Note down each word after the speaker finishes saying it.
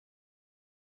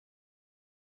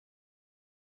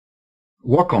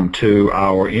Welcome to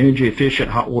our energy efficient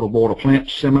hot water boiler plant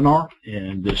seminar,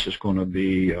 and this is going to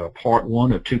be part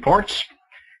one of two parts,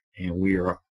 and we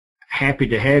are happy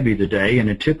to have you today. And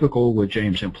in typical with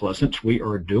James and Pleasance, we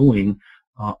are doing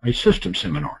a system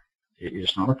seminar. It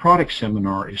is not a product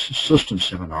seminar, it's a system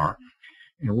seminar,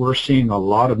 and we're seeing a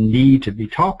lot of need to be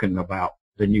talking about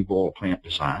the new boiler plant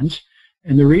designs,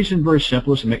 and the reason very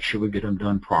simple is to make sure we get them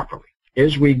done properly.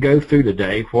 As we go through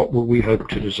today, what will we hope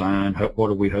to design? What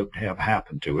do we hope to have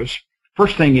happen to us?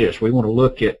 First thing is we want to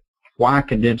look at why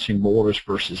condensing boilers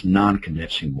versus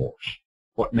non-condensing boilers.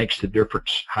 What makes the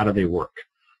difference? How do they work?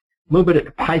 A little bit at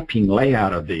the piping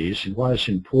layout of these and why it's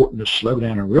important to slow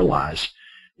down and realize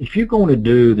if you're going to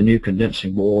do the new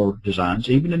condensing boiler designs,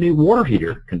 even the new water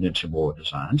heater condensing boiler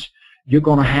designs, you're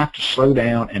going to have to slow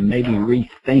down and maybe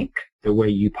rethink the way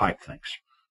you pipe things.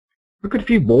 Look at a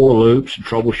few boiler loops and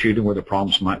troubleshooting where the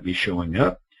problems might be showing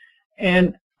up.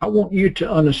 And I want you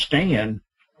to understand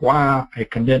why a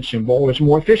condensing boiler is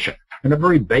more efficient in a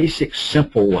very basic,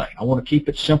 simple way. I want to keep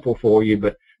it simple for you,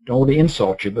 but don't want to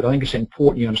insult you. But I think it's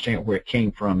important you understand where it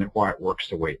came from and why it works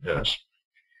the way it does.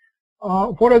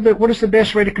 What is the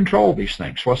best way to control these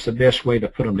things? What's the best way to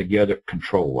put them together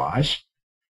control-wise?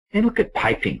 And look at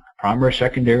piping, primary,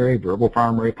 secondary, variable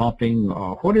primary pumping.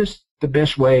 What is the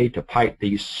best way to pipe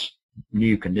these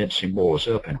new condensing boilers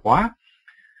up and why?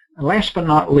 And last but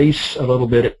not least, a little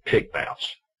bit at PIC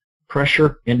valves,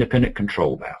 pressure independent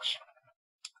control valves.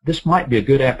 This might be a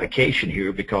good application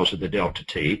here because of the delta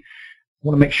T. I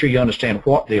want to make sure you understand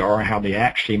what they are and how they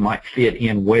actually might fit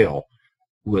in well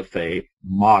with a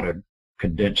modern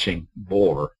condensing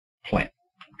boiler plant.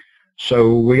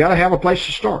 So we got to have a place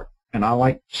to start, and I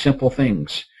like simple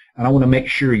things. And I want to make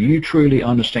sure you truly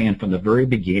understand from the very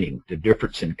beginning the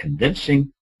difference in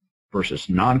condensing versus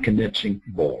non-condensing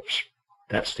boilers.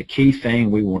 That's the key thing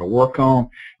we want to work on.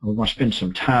 And we're going to spend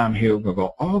some time here. We're going to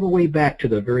go all the way back to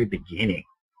the very beginning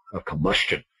of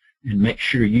combustion and make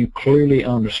sure you clearly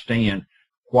understand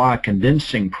why a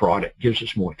condensing product gives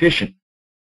us more efficient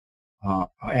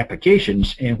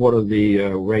applications and what are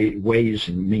the ways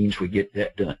and means we get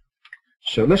that done.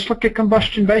 So let's look at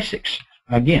combustion basics.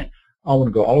 Again, I want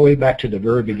to go all the way back to the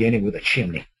very beginning with a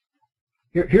chimney.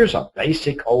 Here's a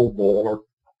basic old boiler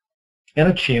and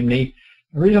a chimney.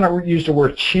 The reason I use the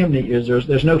word chimney is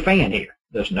there's no fan here.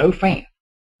 There's no fan.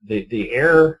 The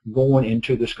air going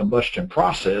into this combustion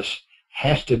process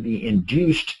has to be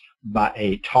induced by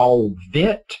a tall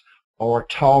vent or a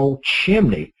tall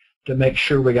chimney to make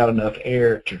sure we got enough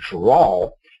air to draw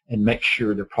and make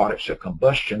sure the products of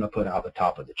combustion are put out the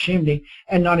top of the chimney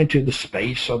and not into the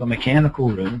space or the mechanical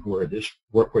room where this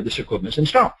equipment is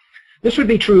installed. This would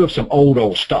be true of some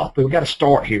old stuff, but we've got to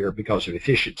start here because of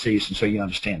efficiencies and so you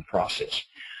understand the process.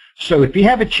 So if you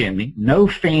have a chimney, no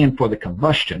fan for the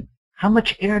combustion, how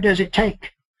much air does it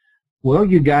take? Well,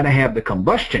 you got to have the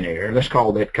combustion air. Let's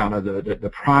call that kind of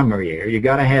the primary air. You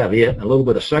got to have it and a little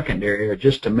bit of secondary air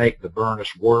just to make the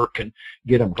burners work and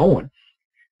get them going.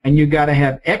 And you got to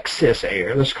have excess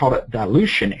air. Let's call it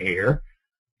dilution air.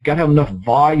 You got to have enough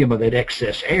volume of that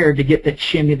excess air to get that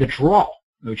chimney to draw.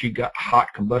 Because you got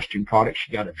hot combustion products,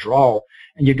 you got to draw,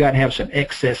 and you got to have some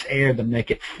excess air to make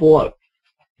it flow.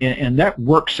 And that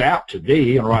works out to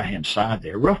be on the right-hand side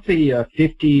there, roughly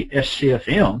 50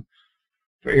 SCFM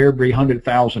for every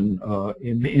 100,000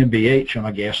 MVH on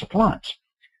a gas appliance.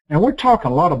 Now we're talking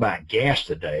a lot about gas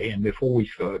today, and before we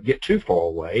get too far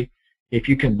away, if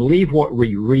you can believe what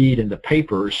we read in the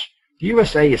papers, the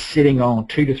USA is sitting on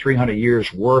 200 to 300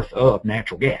 years worth of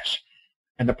natural gas,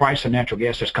 and the price of natural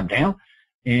gas has come down.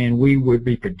 And we would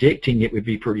be predicting it would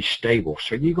be pretty stable.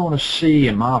 So you're going to see,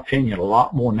 in my opinion, a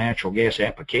lot more natural gas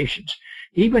applications.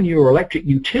 Even your electric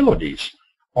utilities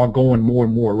are going more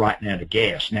and more right now to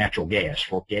gas, natural gas,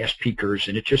 for gas peakers,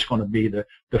 and it's just going to be the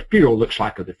fuel, looks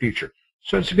like, of the future.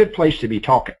 So it's a good place to be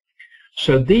talking.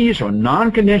 So these are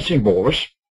non-condensing boilers.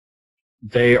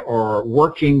 They are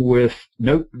working with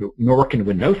no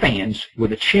fans,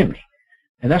 with a chimney.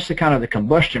 And that's the kind of the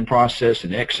combustion process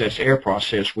and the excess air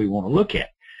process we want to look at.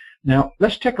 Now,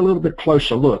 let's take a little bit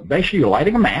closer look. Basically, you're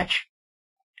lighting a match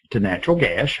to natural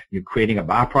gas. You're creating a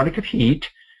byproduct of heat.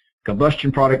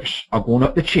 Combustion products are going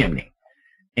up the chimney.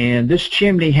 And this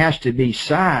chimney has to be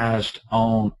sized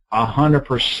on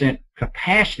 100%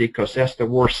 capacity because that's the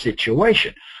worst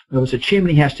situation. In other words, the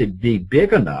chimney has to be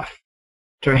big enough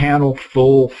to handle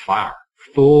full fire,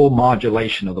 full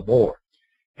modulation of the boiler.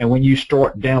 And when you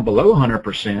start down below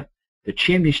 100%, the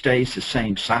chimney stays the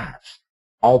same size.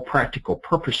 All practical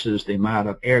purposes, the amount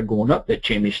of air going up that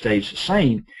chimney stays the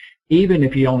same, even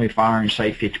if you're only firing,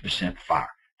 say, 50% fire.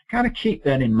 To kind of keep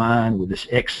that in mind with this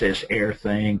excess air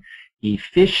thing,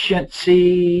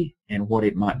 efficiency, and what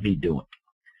it might be doing.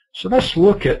 So let's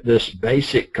look at this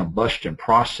basic combustion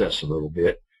process a little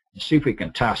bit and see if we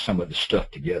can tie some of the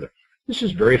stuff together. This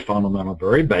is very fundamental,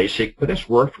 very basic, but it's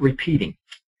worth repeating.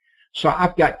 So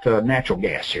I've got natural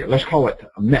gas here. Let's call it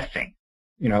methane.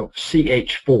 You know,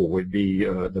 CH4 would be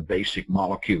the basic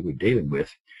molecule we're dealing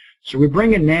with. So we're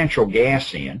bringing natural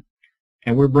gas in,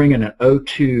 and we're bringing an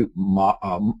O2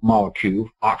 molecule,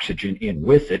 oxygen, in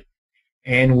with it,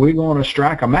 and we're going to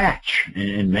strike a match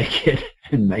and make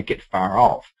it fire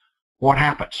off. What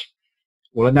happens?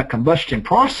 Well, in that combustion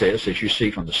process, as you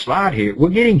see from the slide here, we're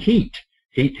getting heat.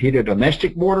 Heat to heat a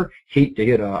domestic water, heat to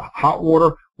heat a hot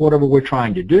water, whatever we're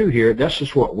trying to do here. This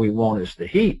is what we want, is the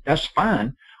heat. That's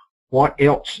fine. What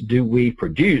else do we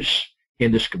produce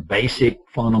in this basic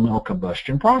fundamental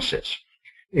combustion process?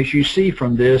 As you see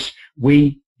from this,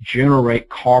 we generate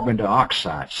carbon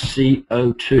dioxide,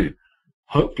 CO2,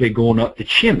 hopefully going up the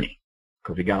chimney,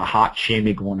 because we got a hot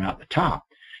chimney going out the top.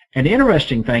 And the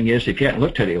interesting thing is, if you haven't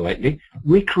looked at it lately,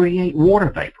 we create water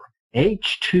vapor.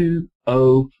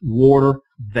 H2O, water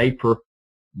vapor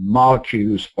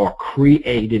molecules are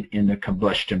created in the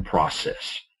combustion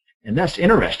process. And that's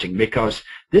interesting because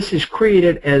this is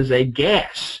created as a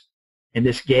gas, and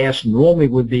this gas normally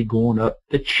would be going up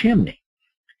the chimney.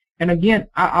 And again,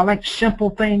 I like simple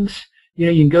things. You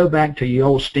know, you can go back to your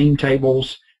old steam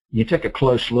tables, you take a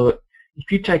close look.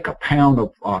 If you take a pound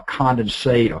of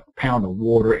condensate, a pound of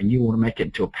water, and you want to make it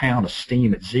into a pound of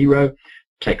steam at zero, it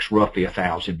takes roughly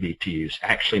 1,000 BTUs.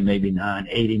 Actually, maybe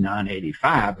 980,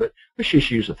 985, but let's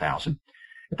just use 1,000.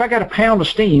 If I got a pound of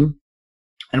steam,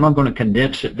 and I'm going to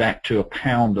condense it back to a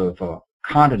pound of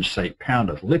condensate, pound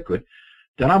of liquid,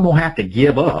 then I'm going to have to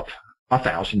give up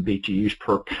 1,000 BTUs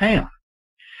per pound.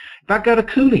 If I've got a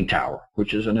cooling tower,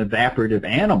 which is an evaporative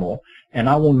animal, and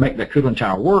I want to make that cooling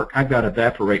tower work, I've got to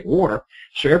evaporate water.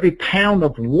 So every pound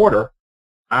of water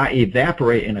I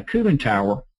evaporate in a cooling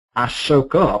tower, I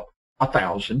soak up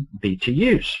 1,000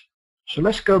 BTUs. So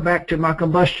let's go back to my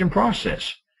combustion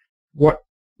process. What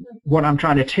I'm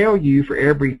trying to tell you, for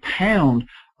every pound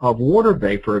of water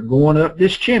vapor going up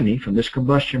this chimney from this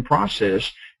combustion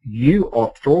process, you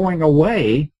are throwing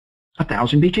away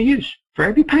 1,000 BTUs for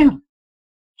every pound.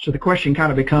 So the question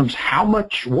kind of becomes, how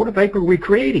much water vapor are we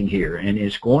creating here? And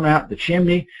it's going out the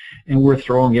chimney, and we're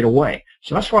throwing it away.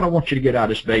 So that's what I want you to get out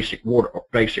of this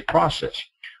basic process.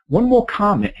 One more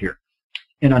comment here.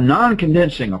 In a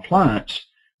non-condensing appliance,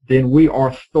 then we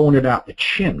are throwing it out the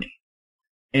chimney.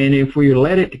 And if we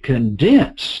let it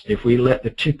condense, if we let the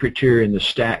temperature in the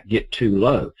stack get too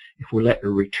low, if we let the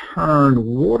return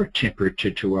water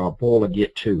temperature to our boiler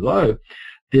get too low,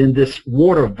 then this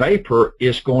water vapor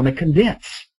is going to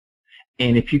condense.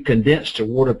 And if you condense the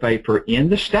water vapor in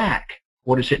the stack,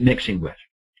 what is it mixing with?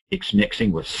 It's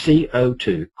mixing with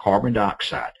CO2, carbon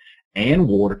dioxide, and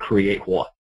water create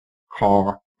what?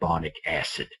 Carbonic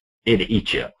acid. It'll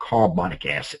eat you up, carbonic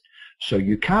acid. So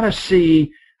you kind of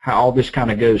see how all this kind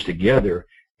of goes together.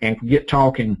 And if we get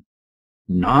talking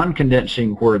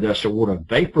non-condensing, where there's a water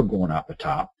vapor going out the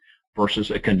top,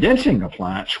 versus a condensing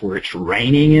appliance where it's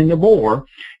raining in the bore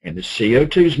and the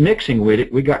CO2 is mixing with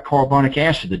it, we got carbonic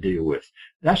acid to deal with.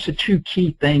 That's the two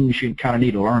key things you kind of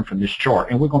need to learn from this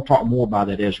chart, and we're going to talk more about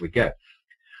that as we go.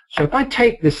 So if I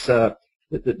take this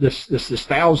this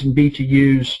 1,000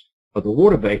 BTUs of the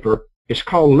water vapor, it's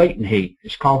called latent heat.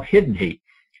 It's called hidden heat.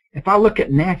 If I look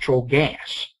at natural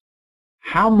gas,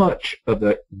 how much of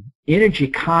the energy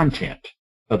content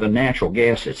of the natural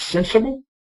gas is sensible?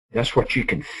 That's what you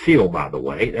can feel, by the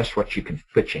way. That's what you can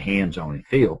put your hands on and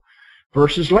feel,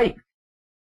 versus latent.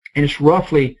 And it's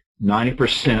roughly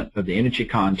 90% of the energy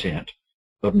content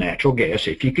of natural gas,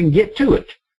 if you can get to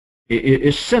it,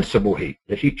 is sensible heat,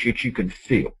 the heat that you can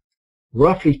feel.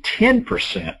 Roughly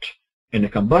 10% in the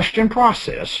combustion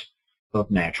process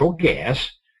of natural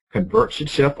gas converts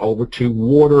itself over to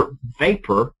water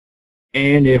vapor,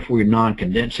 and if we're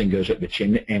non-condensing, goes up the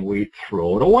chimney and we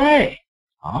throw it away.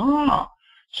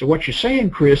 So what you're saying,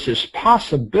 Chris, is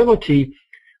possibility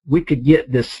we could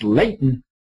get this latent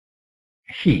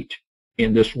heat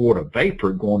in this water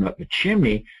vapor going up the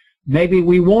chimney. Maybe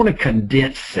we want to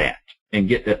condense that and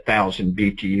get that 1,000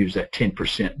 BTUs, that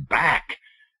 10% back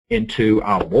into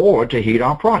our boiler to heat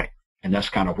our product. And that's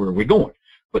kind of where we're going.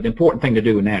 But the important thing to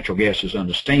do with natural gas is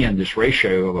understand this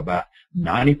ratio of about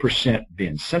 90%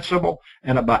 being sensible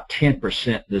and about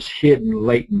 10% this hidden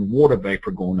latent water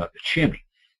vapor going up the chimney.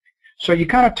 So you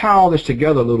kind of tie all this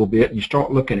together a little bit, and you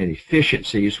start looking at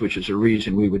efficiencies, which is the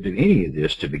reason we would do any of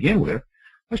this to begin with.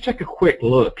 Let's take a quick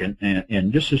look,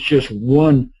 and this is just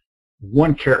one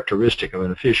characteristic of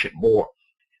an efficient bore.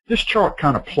 This chart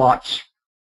kind of plots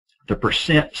the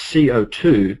percent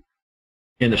CO2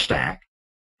 in the stack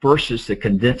versus the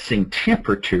condensing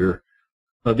temperature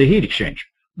of the heat exchanger.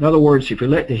 In other words, if you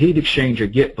let the heat exchanger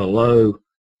get below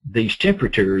these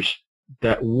temperatures,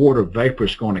 that water vapor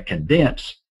is going to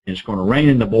condense, and it's going to rain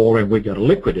in the boiler, and we've got a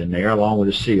liquid in there along with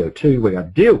the CO2 we got to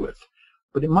deal with.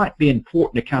 But it might be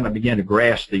important to kind of begin to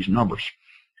grasp these numbers.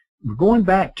 We're going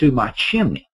back to my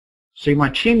chimney. See, my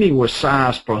chimney was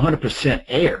sized for 100%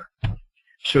 air.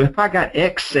 So if I got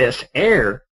excess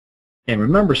air, and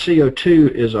remember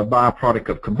CO2 is a byproduct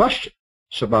of combustion.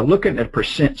 So by looking at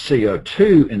percent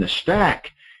CO2 in the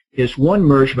stack is one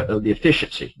measurement of the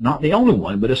efficiency. Not the only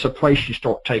one, but it's a place you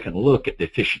start taking a look at the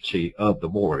efficiency of the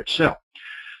boiler itself.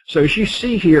 So as you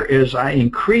see here, as I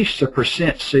increase the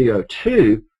percent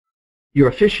CO2, your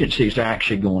efficiency is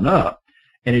actually going up.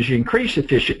 And as you increase the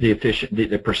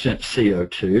percent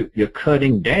CO2, you're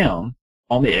cutting down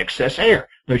on the excess air.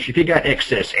 Notice if you got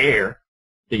excess air,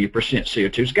 then your percent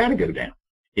CO2 has got to go down.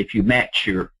 If you match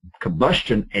your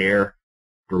combustion air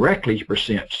directly, your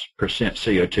percent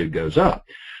CO2 goes up.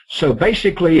 So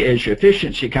basically, as your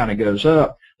efficiency kind of goes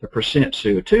up, the percent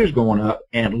CO2 is going up,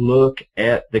 and look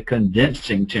at the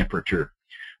condensing temperature.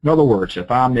 In other words, if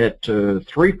I'm at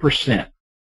 3%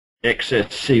 excess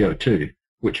CO2,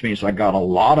 which means I got a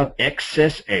lot of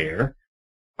excess air,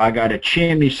 I got a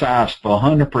chimney size for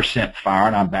 100% fire,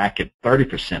 and I'm back at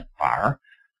 30% fire,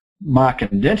 my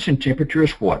condensing temperature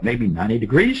is what, maybe 90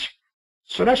 degrees?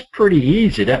 So that's pretty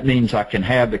easy. That means I can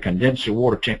have the condensing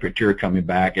water temperature coming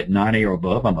back at 90 or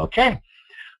above. I'm okay.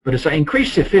 But as I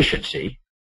increase the efficiency,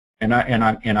 and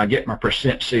I get my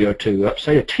percent CO2 up,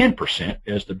 say to 10%,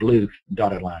 as the blue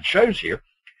dotted line shows here,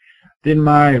 then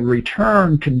my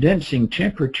return condensing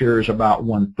temperature is about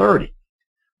 130.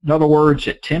 In other words,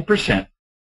 at 10%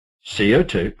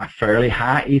 CO2, a fairly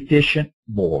high efficient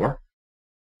boiler,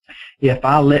 if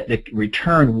I let the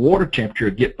return water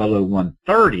temperature get below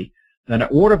 130, then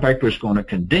that water vapor is going to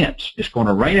condense. It's going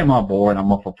to rain in my boiler, and I'm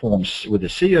going to perform with the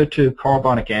CO2,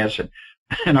 carbonic acid,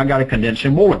 and I got a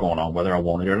condensing boiler going on, whether I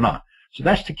want it or not. So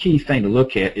that's the key thing to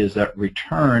look at, is that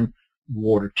return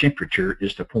water temperature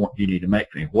is the point you need to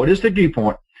make for me. What is the dew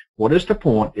point? What is the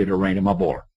point? It'll rain in my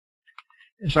boiler.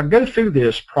 As I go through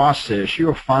this process,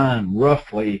 you'll find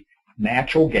roughly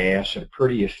natural gas, a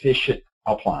pretty efficient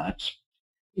appliance.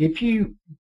 If you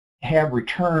have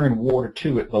return water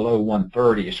to it below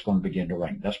 130, it's going to begin to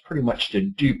rain. That's pretty much the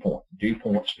dew point. Dew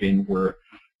point's been where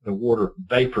the water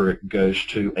vapor goes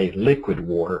to a liquid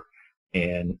water,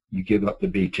 and you give up the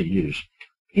BTUs.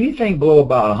 Anything below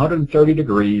about 130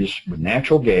 degrees with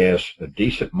natural gas, a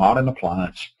decent modern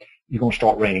appliance, you're going to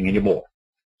start raining in your boiler.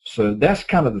 So that's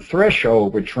kind of the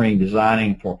threshold between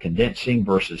designing for condensing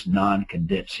versus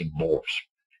non-condensing boilers.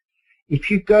 If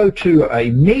you go to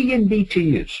 1,000,000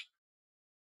 BTUs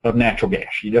of natural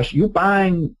gas, you're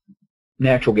buying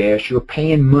natural gas, you're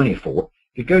paying money for it.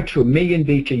 If you go to 1,000,000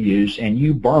 BTUs and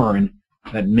you burn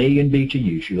that 1,000,000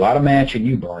 BTUs, you light a match and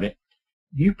you burn it,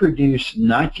 you produce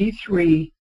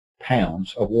 93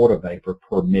 pounds of water vapor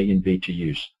per 1,000,000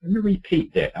 BTUs. Let me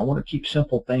repeat that. I want to keep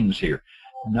simple things here.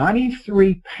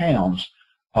 93 pounds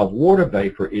of water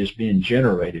vapor is being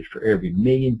generated for every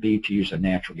 1,000,000 BTUs of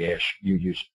natural gas you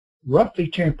use, roughly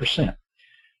 10%.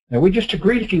 Now, we just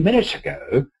agreed a few minutes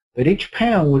ago that each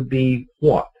pound would be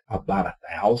what? About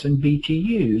 1,000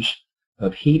 BTUs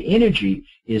of heat energy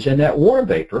is in that water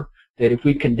vapor, that if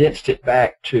we condensed it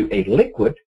back to a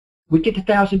liquid, we get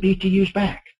 1,000 BTUs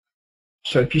back.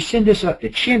 So if you send this up the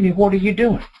chimney, what are you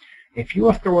doing? If you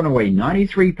are throwing away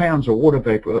 93 pounds of water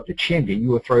vapor up the chimney,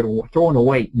 you are throwing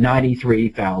away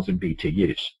 93,000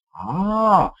 BTUs.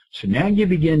 So now you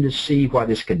begin to see why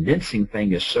this condensing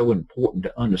thing is so important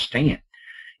to understand.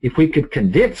 If we could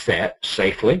condense that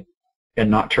safely and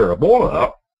not tear a boiler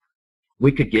up,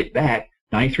 we could get back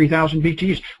 93,000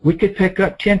 BTUs. We could pick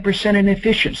up 10% in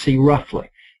efficiency, roughly.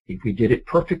 If we did it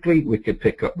perfectly, we could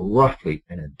pick up roughly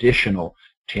an additional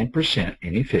 10%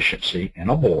 in efficiency in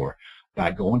a boiler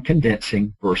by going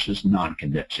condensing versus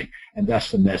non-condensing. And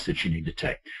that's the message you need to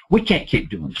take. We can't keep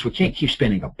doing this. We can't keep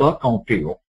spending $1 on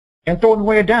fuel and throwing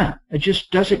away a dime. It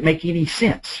just doesn't make any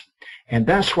sense. And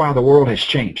that's why the world has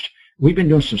changed. We've been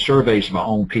doing some surveys of our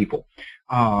own people.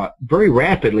 Very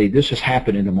rapidly, this has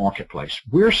happened in the marketplace.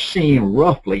 We're seeing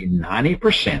roughly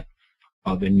 90%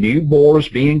 of the new boilers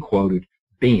being quoted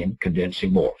being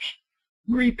condensing boilers.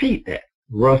 Repeat that.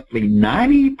 Roughly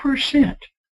 90%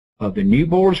 of the new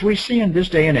boilers we see in this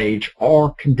day and age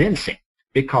are condensing,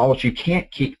 because you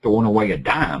can't keep throwing away a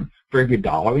dime for every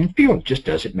 $1 in fuel. It just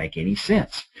doesn't make any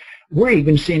sense. We're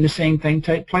even seeing the same thing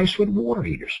take place with water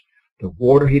heaters. The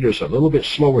water heater's a little bit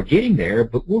slower getting there,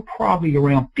 but we're probably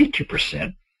around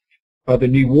 50% of the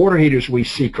new water heaters we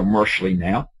see commercially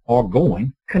now are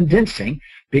going condensing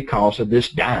because of this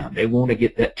dime. They want to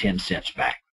get that 10 cents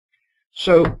back.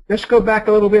 So let's go back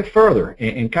a little bit further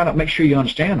and kind of make sure you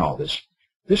understand all this.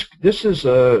 This is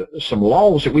some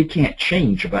laws that we can't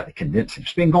change about the condensing.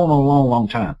 It's been going on a long, long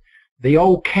time. The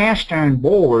old cast iron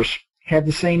boilers had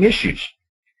the same issues.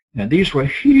 Now these were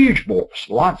huge boilers,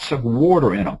 lots of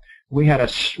water in them. We had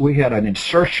an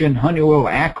insertion Honeywell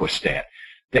Aquastat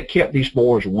that kept these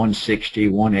boilers 160,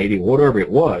 180, whatever it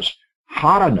was,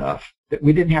 hot enough that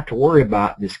we didn't have to worry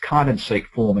about this condensate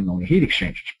forming on the heat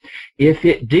exchangers. If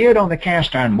it did on the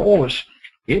cast iron boilers,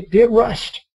 it did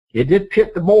rust. It did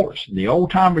pit the boilers. The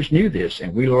old timers knew this,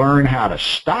 and we learned how to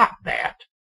stop that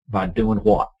by doing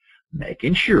what?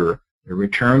 Making sure the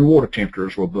return water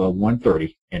temperatures were above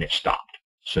 130, and it stopped.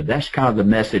 So that's kind of the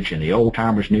message, and the old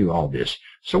timers knew all this.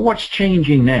 So what's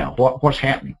changing now? What's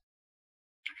happening?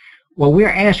 Well, we're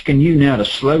asking you now to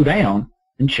slow down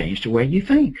and change the way you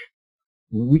think.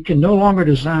 We can no longer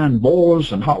design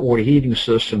boilers and hot water heating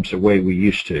systems the way we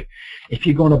used to. If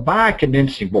you're going to buy a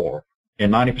condensing boiler,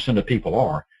 and 90% of people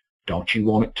are, don't you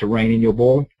want it to rain in your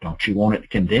boiler? Don't you want it to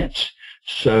condense?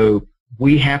 So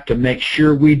we have to make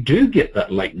sure we do get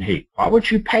that latent heat. Why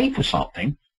would you pay for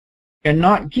something and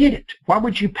not get it? Why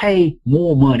would you pay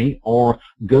more money or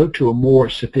go to a more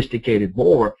sophisticated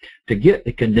boiler to get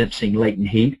the condensing latent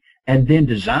heat and then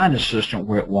design a system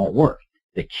where it won't work?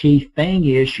 The key thing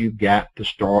is you've got to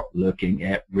start looking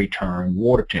at return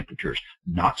water temperatures,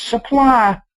 not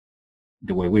supply,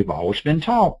 the way we've always been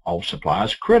taught. All supply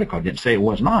is critical. I didn't say it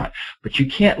was not, but you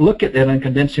can't look at that in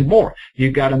condensing boiler.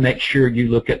 You've got to make sure you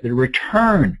look at the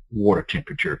return water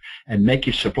temperature and make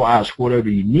your supplies whatever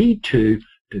you need to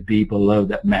be below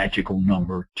that magical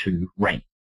number to rain.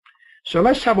 So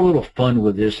let's have a little fun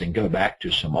with this and go back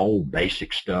to some old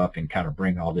basic stuff and kind of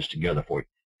bring all this together for you.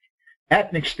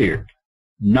 Atmospheric,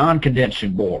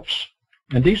 non-condensing boilers.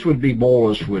 And these would be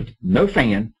boilers with no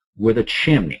fan, with a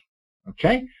chimney.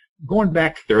 Okay? Going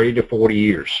back 30 to 40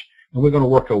 years. And we're going to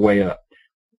work our way up.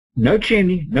 No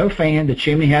chimney, no fan. The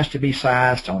chimney has to be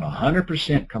sized on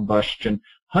 100% combustion,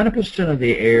 100% of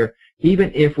the air.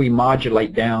 Even if we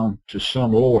modulate down to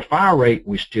some lower fire rate,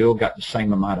 we still got the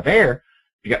same amount of air.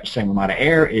 You got the same amount of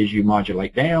air as you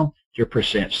modulate down. Your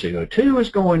percent CO2 is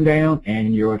going down,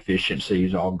 and your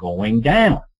efficiencies are going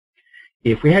down.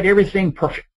 If we had everything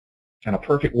perfect, in a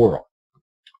perfect world,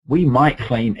 we might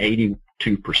claim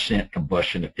 82%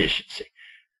 combustion efficiency.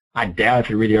 I doubt if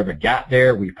we really ever got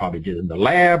there. We probably did in the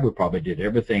lab. We probably did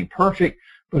everything perfect.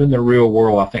 But in the real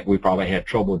world, I think we probably had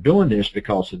trouble doing this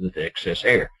because of the excess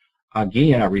air.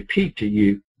 Again, I repeat to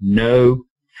you, no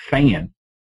fan,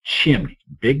 chimney,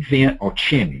 big vent or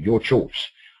chimney, your choice.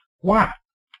 Why?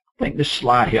 I think this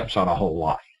slide helps out a whole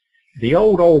lot. The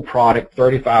old product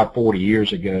 35, 40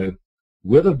 years ago,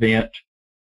 with a vent,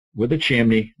 with a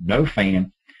chimney, no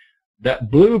fan, that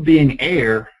blue being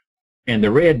air and the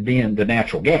red being the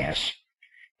natural gas,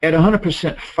 at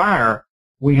 100% fire,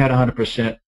 we had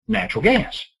 100% natural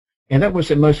gas. And that was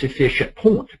the most efficient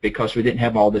point because we didn't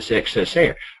have all this excess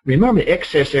air. Remember, the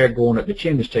excess air going up the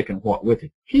chimney is taking what with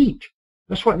it? Heat.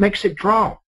 That's what makes it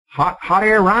draw. Hot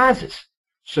air rises.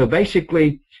 So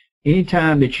basically,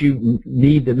 anytime that you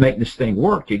need to make this thing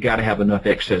work, you got to have enough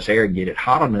excess air and get it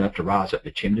hot enough to rise up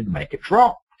the chimney to make it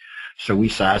draw. So we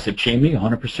size the chimney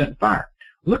 100% fire.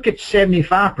 Look at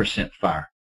 75% fire.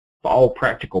 For all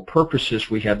practical purposes,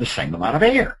 we have the same amount of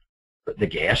air, but the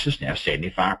gas is now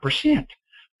 75%.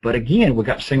 But again, we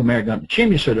got the same amount of air going up the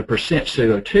chimney, so the percent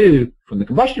CO2 from the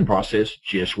combustion process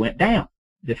just went down.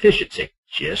 The efficiency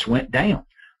just went down.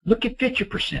 Look at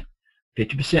 50%.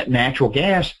 50% natural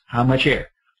gas, how much air?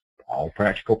 For all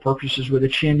practical purposes with a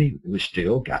chimney, we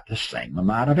still got the same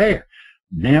amount of air.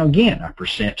 Now again, our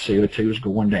percent CO2 is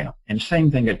going down. And same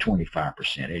thing at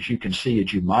 25%. As you can see,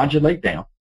 as you modulate down,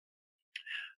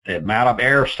 the amount of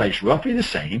air stays roughly the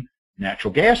same.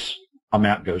 Natural gas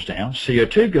amount goes down.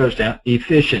 CO2 goes down.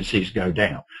 Efficiencies go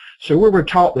down. So we were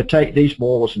taught to take these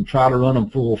boilers and try to run them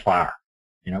full fire.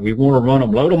 You know, we want to run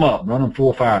them, load them up, run them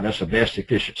full fire. That's the best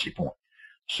efficiency point.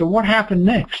 So what happened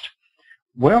next?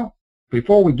 Well,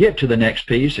 before we get to the next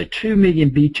piece, a 2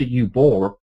 million BTU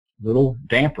boiler, little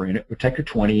damper in it, would take a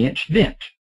 20-inch vent.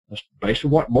 That's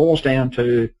basically what it boils down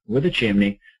to with a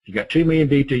chimney. If you got 2 million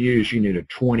BTUs, you need a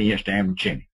 20-inch diameter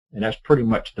chimney. And that's pretty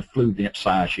much the flue vent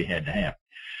size you had to have.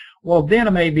 Well,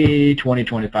 then maybe 20,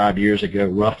 25 years ago,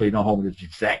 roughly, don't hold me to the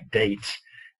exact dates,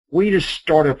 we just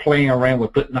started playing around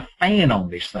with putting a fan on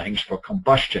these things for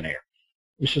combustion air.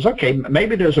 We says, okay,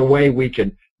 maybe there's a way we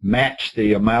can match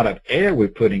the amount of air we're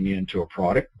putting into a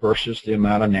product versus the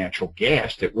amount of natural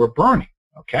gas that we're burning.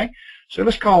 Okay, So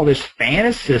let's call this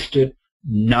fan-assisted,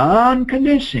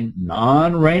 non-condensing,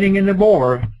 non-raining in the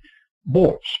boiler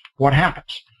boils. What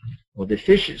happens? Well, the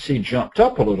efficiency jumped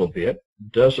up a little bit.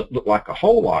 Doesn't look like a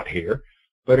whole lot here,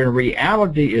 but in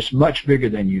reality it's much bigger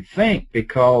than you think,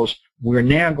 because we're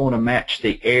now going to match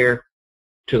the air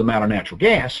to the amount of natural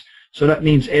gas. So that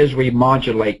means as we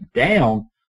modulate down,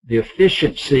 the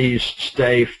efficiencies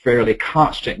stay fairly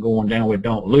constant going down. We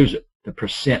don't lose it. The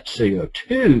percent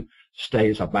CO2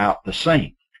 stays about the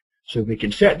same. So if we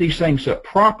can set these things up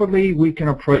properly, we can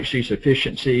approach these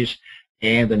efficiencies.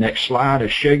 And the next slide will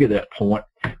show you that point.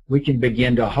 We can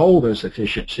begin to hold those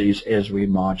efficiencies as we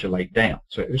modulate down.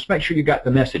 So just make sure you got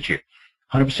the message here.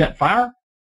 100% fire,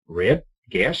 red,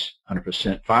 gas.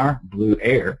 100% fire, blue,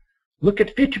 air. Look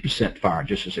at 50% fire,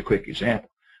 just as a quick example.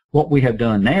 What we have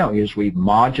done now is we've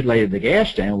modulated the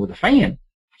gas down with a fan,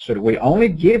 so that we're only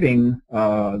giving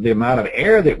the amount of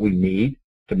air that we need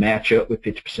to match up with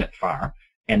 50% fire.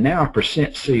 And now our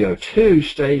percent CO2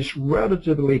 stays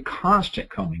relatively constant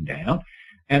coming down,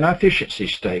 and our efficiency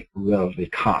stay relatively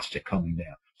constant coming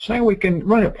down. So we can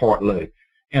run it part load.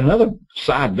 And another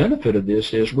side benefit of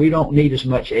this is we don't need as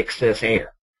much excess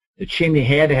air. The chimney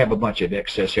had to have a bunch of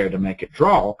excess air to make it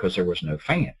draw because there was no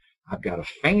fan. I've got a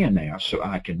fan now, so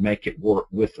I can make it work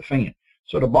with the fan.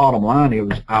 So the bottom line is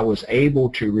I was able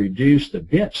to reduce the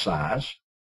vent size,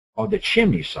 or the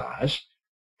chimney size,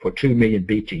 for 2 million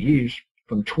BTUs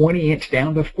from 20-inch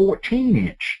down to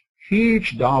 14-inch.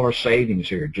 Huge dollar savings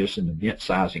here just in the vent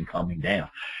sizing coming down.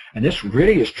 And this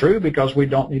really is true because we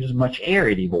don't need as much air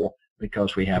anymore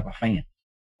because we have a fan.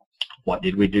 What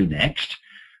did we do next?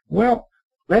 Well,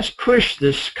 let's push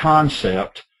this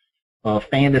concept of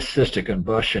fan-assisted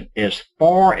combustion as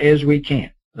far as we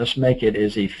can. Let's make it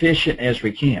as efficient as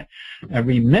we can. Now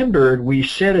remember, we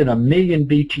said in 1 million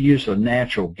BTUs of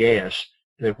natural gas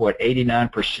that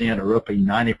 89% or roughly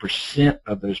 90%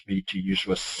 of those BTUs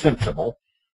was sensible,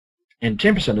 and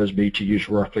 10% of those BTUs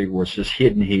roughly was just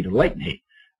hidden heat or latent heat.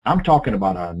 I'm talking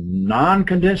about a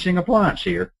non-condensing appliance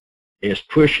here, is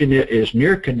pushing it as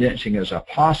near condensing as I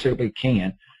possibly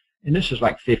can. And this is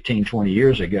like 15, 20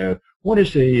 years ago. What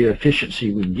is the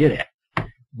efficiency we can get at?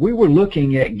 We were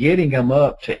looking at getting them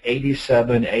up to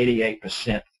 87,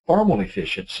 88% thermal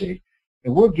efficiency,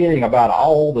 and we're getting about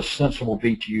all the sensible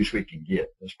BTUs we can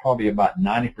get. There's probably about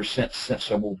 90%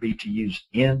 sensible BTUs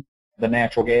in the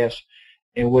natural gas,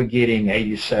 and we're getting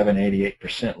 87,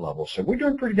 88% levels. So we're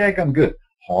doing pretty daggone good.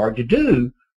 Hard to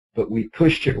do, but we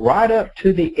pushed it right up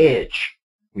to the edge.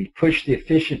 We pushed the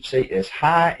efficiency as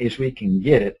high as we can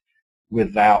get it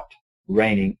without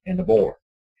raining in the boiler.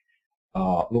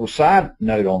 Little side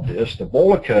note on this, the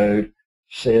boiler code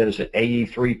says that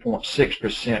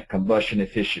 83.6% combustion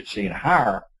efficiency and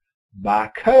higher. By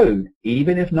code,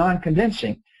 even if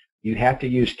non-condensing, you have to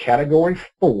use category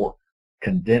 4,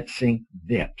 condensing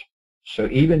vent. So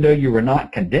even though you were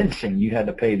not condensing, you had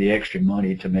to pay the extra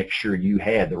money to make sure you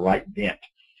had the right vent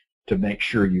to make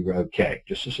sure you were okay.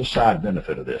 Just as a side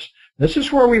benefit of this. This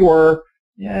is where we were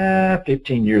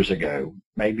 15 years ago,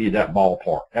 maybe that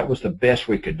ballpark. That was the best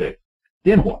we could do.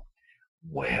 Then what?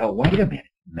 Well, wait a minute.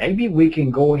 Maybe we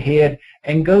can go ahead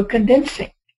and go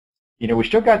condensing. You know, we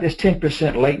still got this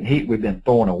 10% latent heat we've been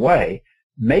throwing away.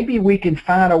 Maybe we can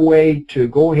find a way to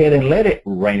go ahead and let it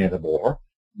rain in the boiler.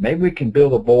 Maybe we can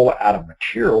build a boiler out of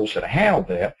materials that handle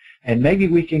that, and maybe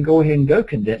we can go ahead and go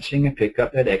condensing and pick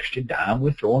up that extra dime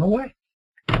we're throwing away.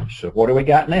 So what do we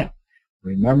got now?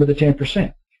 Remember the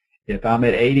 10%. If I'm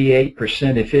at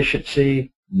 88%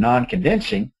 efficiency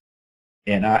non-condensing,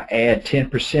 and I add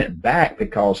 10% back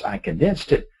because I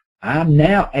condensed it, I'm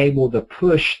now able to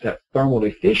push that thermal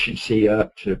efficiency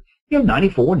up to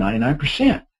 94,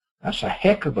 99%. That's a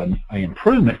heck of an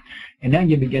improvement. And now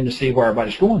you begin to see where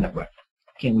everybody's going that way.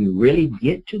 Can we really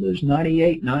get to those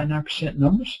 98, 99%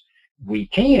 numbers? We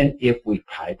can if we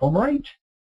pipe them right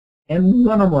and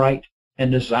run them right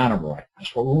and design them right.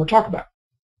 That's what we want to talk about.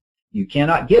 You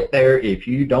cannot get there if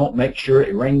you don't make sure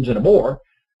it rains in a boiler,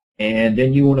 and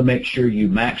then you want to make sure you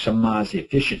maximize the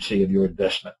efficiency of your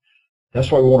investment.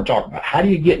 That's what we want to talk about. How do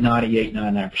you get 98,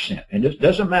 99%? And it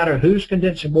doesn't matter whose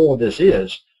condensing boiler this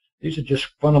is. These are just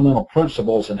fundamental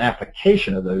principles and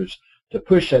application of those to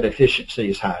push that efficiency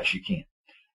as high as you can.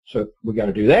 So we got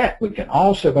to do that. We can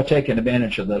also, by taking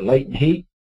advantage of the latent heat,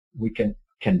 we can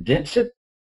condense it,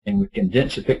 and we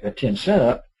condense it, pick the 10 cent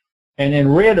up. And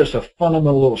then red is a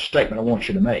fundamental little statement I want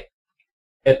you to make.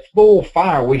 At full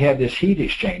fire, we have this heat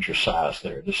exchanger size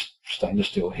there, this stainless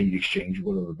steel heat exchanger,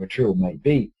 whatever the material may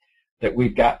be, that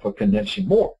we've got for condensing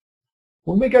boiler.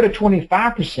 When we go to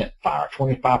 25% fire,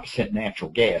 25%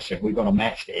 natural gas, and we're going to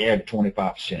match the air to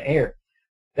 25% air,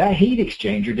 that heat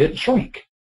exchanger didn't shrink.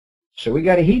 So we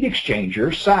got a heat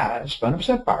exchanger size,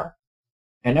 100% fire,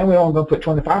 and then we're only going to put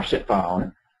 25% fire on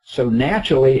it. So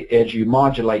naturally, as you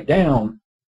modulate down,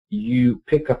 you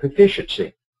pick up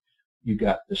efficiency. You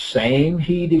got the same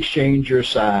heat exchanger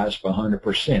size for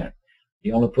 100%.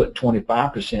 You only put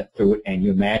 25% through it, and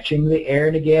you're matching the air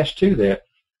and the gas to that.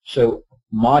 So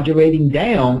modulating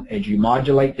down, as you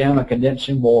modulate down a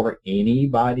condensing boiler,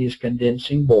 anybody's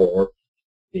condensing boiler,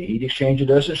 the heat exchanger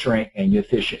doesn't shrink and your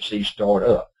efficiencies start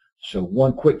up. So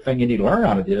one quick thing you need to learn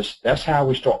out of this, that's how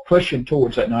we start pushing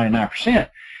towards that 99%,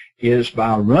 is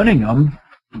by running them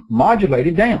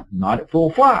modulated down, not at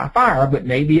full fire, but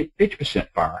maybe at 50%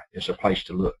 fire is a place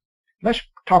to look. Let's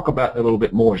talk about that a little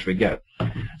bit more as we go.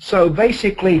 So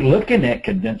basically, looking at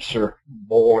condensing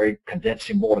boiler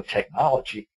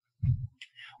technology,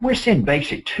 we're seeing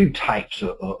basically two types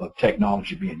of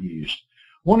technology being used.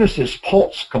 One is this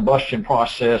pulse combustion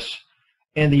process,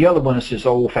 and the other one is this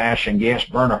old-fashioned gas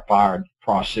burner-fired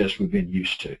process we've been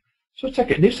used to. So let's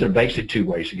take these are the basic two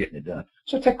ways of getting it done.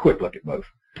 So let's take a quick look at both.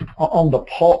 On the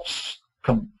pulse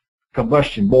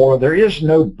combustion boiler, there is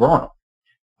no burner.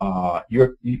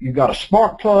 You got a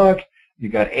spark plug, you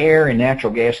got air and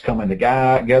natural gas coming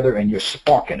together, and you're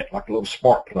sparking it like a little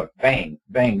spark plug. Bang,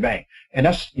 bang, bang. And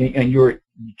you're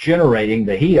generating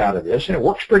the heat out of this, and it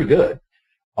works pretty good.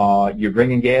 You're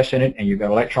bringing gas in it, and you've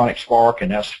got electronic spark,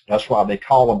 and that's why they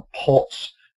call them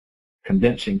pulse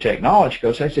condensing technology,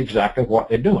 because that's exactly what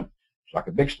they're doing. It's like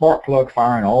a big spark plug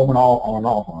firing on and off, on and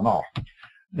off, on and off.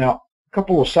 Now, a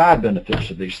couple of side benefits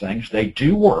of these things. They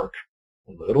do work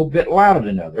a little bit louder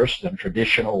than others, than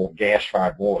traditional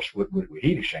gas-fired boilers with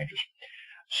heat exchangers.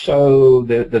 So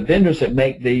the vendors that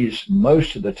make these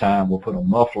most of the time will put a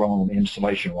muffler on the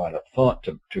insulation right up front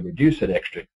to reduce that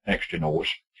extra noise.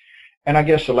 And I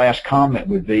guess the last comment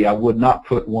would be I would not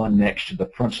put one next to the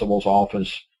principal's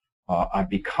office. I'd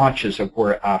be conscious of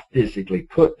where I physically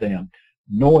put them,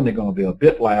 knowing they're going to be a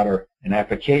bit louder, and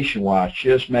application-wise,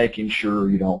 just making sure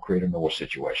you don't create a noise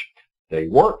situation. They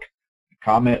work. The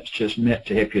comment's just meant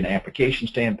to help you in an application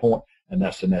standpoint, and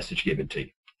that's the message given to you.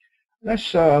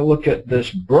 Let's look at this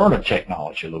burner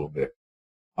technology a little bit.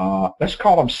 Let's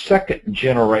call them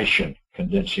second-generation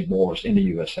condensing boilers in the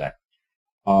USA.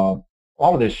 All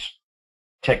of this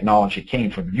technology came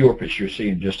from Europe, as you'll see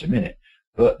in just a minute.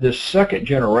 But this second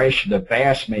generation, the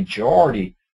vast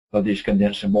majority of these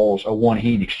condensing boilers are one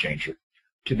heat exchanger.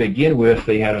 To begin with,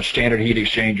 they had a standard heat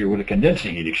exchanger with a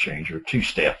condensing heat exchanger, 2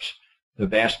 steps. The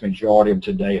vast majority of them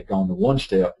today have gone to 1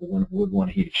 step with one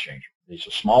heat exchanger. These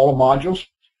are smaller modules.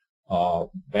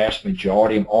 Vast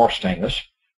majority of them are stainless.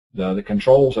 The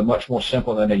controls are much more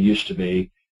simple than they used to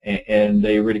be, and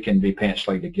they really can be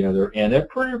pants-laid together, and they're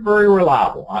very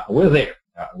reliable. We're there.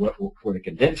 For the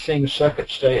condensing second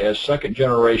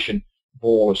generation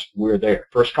boilers, we're there.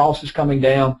 First cost is coming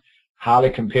down,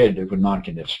 highly competitive with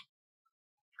non-condensing.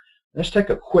 Let's take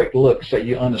a quick look so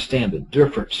you understand the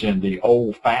difference in the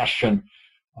old-fashioned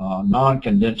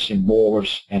non-condensing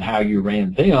boilers and how you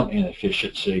ran them in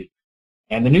efficiency,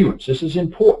 and the new ones. This is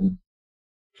important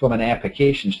from an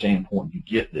application standpoint. You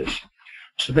get this.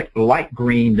 So the light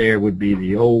green there would be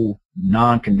the old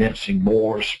non-condensing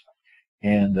boilers,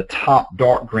 and the top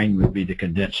dark green would be the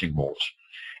condensing boilers.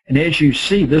 And as you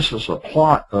see, this is a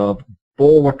plot of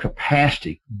boiler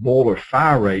capacity, boiler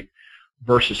fire rate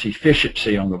versus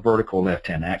efficiency on the vertical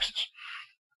left-hand axis.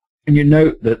 And you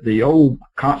note that the old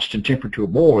constant temperature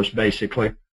boilers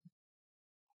basically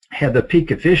had the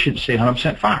peak efficiency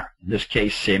 100% fire. In this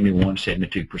case, 71,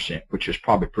 72%, which is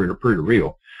probably pretty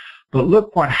real. But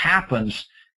look what happens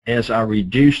as I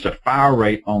reduce the fire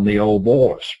rate on the old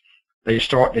boilers. They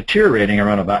start deteriorating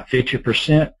around about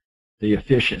 50%. The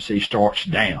efficiency starts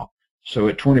down. So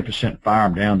at 20% fire,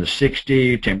 I'm down to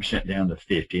 60, 10% down to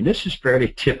 50. And this is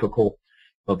fairly typical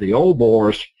of the old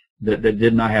boilers that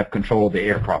did not have control of the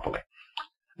air properly.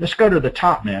 Let's go to the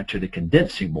top now to the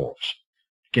condensing boilers.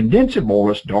 Condensing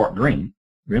boilers, dark green.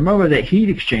 Remember that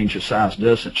heat exchanger size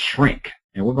doesn't shrink,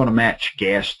 and we're going to match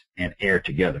gas and air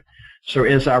together. So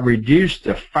as I reduce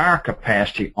the fire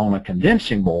capacity on a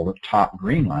condensing boiler, top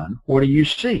green line, what do you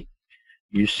see?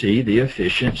 You see the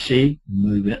efficiency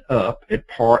moving up at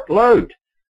part load.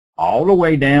 All the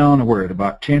way down, we're at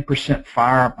about 10%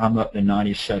 fire. I'm up to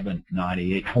 97,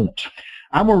 98 points.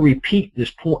 I'm going to repeat this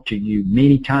point to you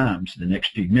many times in the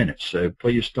next few minutes, so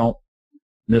please don't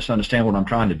misunderstand what I'm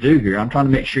trying to do here. I'm trying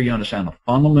to make sure you understand the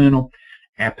fundamental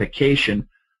application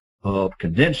of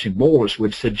condensing boilers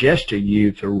would suggest to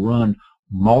you to run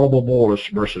multiple boilers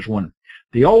versus one.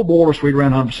 The old boilers, we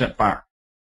ran 100% fire.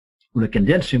 With a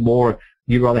condensing boiler,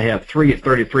 You'd rather have 3 at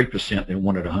 33% than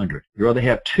 1 at 100. You'd rather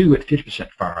have 2 at 50%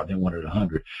 fire than 1 at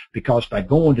 100. Because by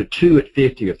going to 2 at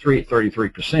 50 or 3 at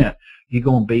 33%, you're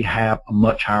going to have a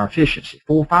much higher efficiency.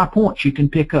 4 or 5 points you can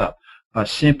pick up by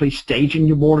simply staging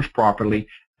your boilers properly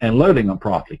and loading them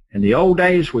properly. In the old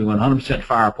days, we went 100%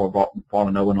 fire for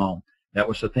falling over and on. That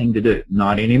was the thing to do.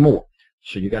 Not anymore.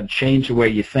 So you got to change the way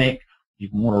you think. You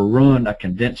want to run a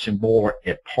condensing boiler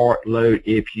at part load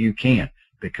if you can,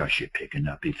 because you're picking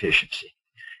up efficiency.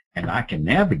 And I can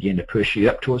now begin to push you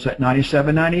up towards that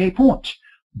 97, 98 points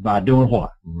by doing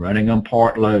what? Running them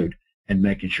part load and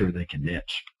making sure they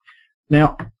condense.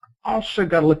 Now, also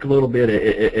got to look a little bit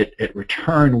at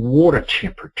return water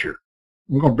temperature.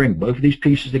 We're going to bring both of these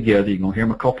pieces together. You're going to hear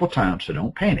them a couple of times, so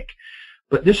don't panic.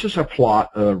 But this is a plot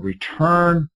of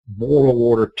return boiler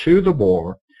water to the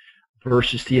boiler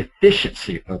versus the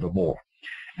efficiency of the boiler.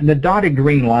 And the dotted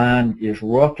green line is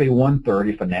roughly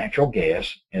 130 for natural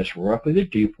gas. It's roughly the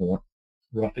dew point,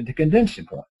 roughly the condensing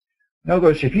point. In other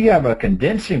words, if you have a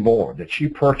condensing boiler that you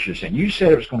purchased and you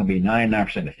said it was going to be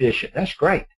 99% efficient, that's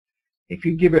great. If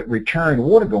you give it return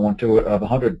water going to it of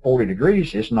 140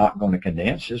 degrees, it's not going to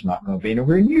condense. It's not going to be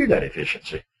anywhere near that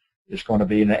efficiency. It's going to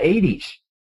be in the 80s.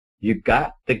 You've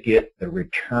got to get the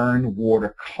return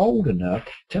water cold enough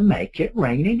to make it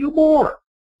rain in your boiler.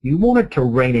 You want it to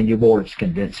rain in your boiler. It's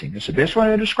condensing. It's the best way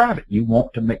to describe it. You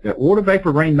want to make that water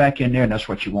vapor rain back in there, and that's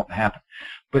what you want to happen.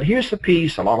 But here's the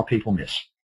piece a lot of people miss.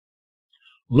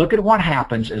 Look at what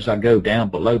happens as I go down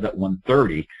below that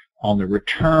 130 on the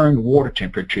return water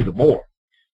temperature to the boiler.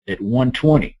 At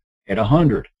 120, at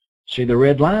 100, see the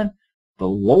red line? The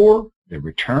lower the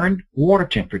return water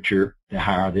temperature, the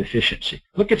higher the efficiency.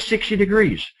 Look at 60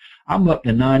 degrees. I'm up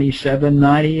to 97,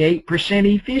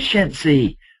 98%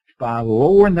 efficiency by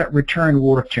lowering that return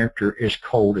water temperature as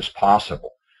cold as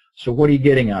possible. So what are you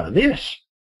getting out of this?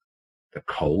 The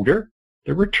colder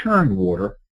the return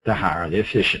water, the higher the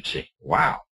efficiency.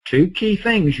 Wow. 2 key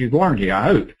things you've learned here, I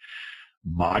hope.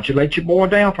 Modulate your boiler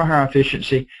down for higher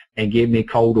efficiency and give me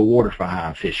colder water for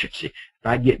high efficiency. If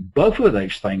I get both of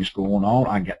those things going on,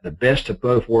 I get the best of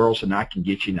both worlds, and I can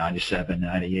get you 97,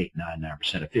 98,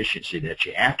 99% efficiency that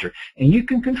you're after. And you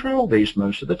can control these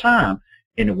most of the time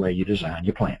in the way you design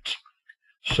your plants.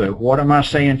 So what am I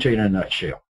saying to you in a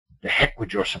nutshell? The heck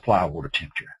with your supply water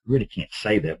temperature. I really can't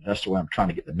say that, but that's the way I'm trying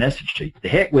to get the message to you. The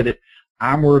heck with it.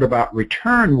 I'm worried about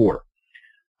return water.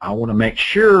 I want to make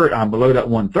sure I'm below that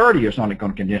 130. It's not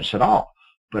going to condense at all.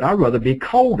 But I'd rather be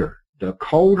colder. The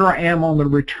colder I am on the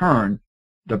return,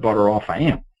 the better off I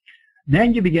am. Now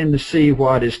you begin to see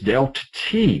what is delta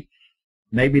T.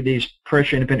 Maybe these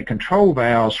pressure independent control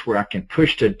valves where I can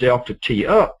push the delta T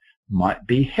up might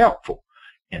be helpful.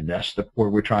 And that's where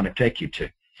we're trying to take you to.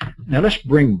 Now let's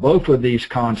bring both of these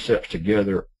concepts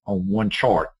together on one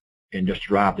chart and just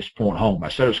drive this point home. I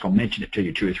said I was going to mention it to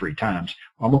you 2 or 3 times.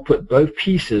 I'm going to put both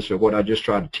pieces of what I just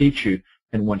tried to teach you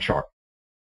in one chart.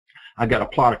 I got a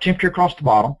plot of temperature across the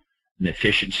bottom and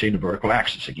efficiency in the vertical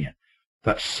axis again.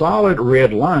 That solid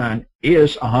red line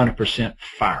is 100%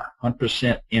 fire,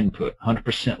 100% input,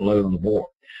 100% load on the board.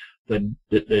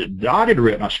 The dotted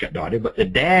red, not dotted, but the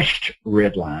dashed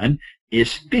red line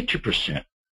is 50%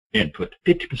 input,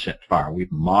 50% fire.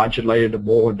 We've modulated the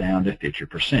boiler down to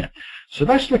 50%. So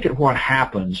let's look at what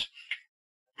happens,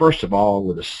 first of all,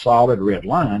 with a solid red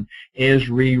line, is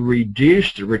we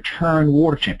reduce the return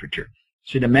water temperature.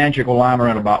 See the magical line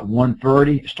around about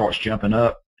 130, it starts jumping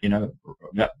up, you know,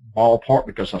 that ballpark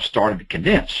because I've started to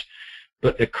condense.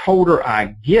 But the colder I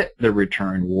get the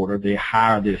return water, the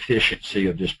higher the efficiency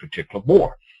of this particular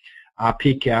boiler. I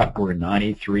peak out where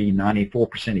 93,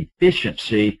 94%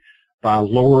 efficiency by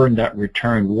lowering that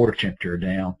return water temperature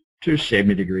down to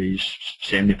 70 degrees,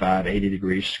 75, 80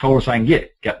 degrees, as cold as I can get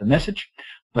it. Got the message?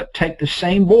 But take the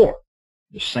same boiler,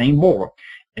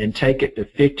 and take it to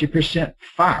 50%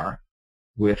 fire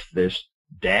with this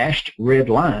dashed red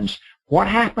lines. What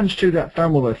happens to that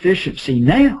thermal efficiency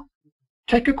now?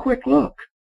 Take a quick look.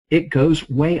 It goes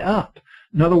way up.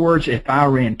 In other words, if I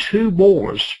ran 2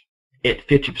 boilers at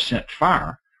 50%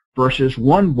 fire versus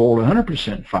 1 boiler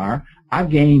 100% fire, I've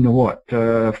gained, what,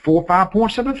 4 or 5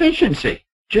 points of efficiency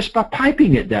just by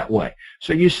piping it that way.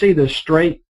 So you see the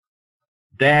straight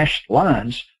dashed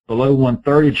lines below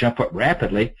 130 jump up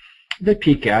rapidly. They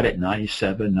peak out at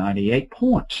 97, 98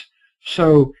 points.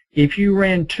 So if you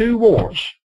ran 2 boilers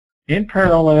in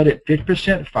parallel at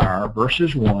 50% fire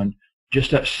versus 1,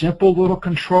 just that simple little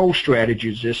control strategy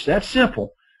is just that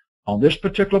simple. On this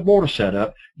particular boiler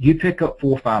setup, you pick up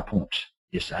 4 or 5 points.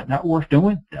 Is that not worth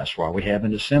doing? That's why we have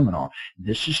in the seminar.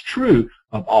 This is true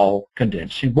of all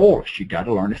condensing boilers. You've got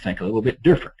to learn to think a little bit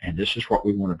different, and this is what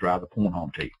we want to drive the point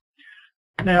home to you.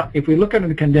 Now, if we look at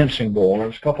the condensing boiler,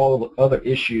 there's a couple of other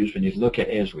issues we need to look at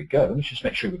as we go. Let's just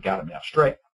make sure we got them now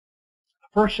straight.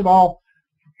 First of all,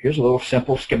 here's a little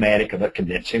simple schematic of a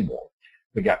condensing boiler.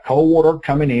 We got cold water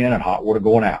coming in and hot water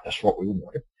going out. That's what we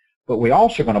wanted. But we're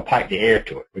also going to pipe the air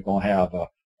to it. We're going to have a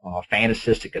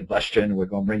fan-assisted combustion. We're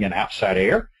going to bring in outside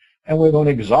air, and we're going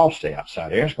to exhaust the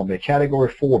outside air. It's going to be a Category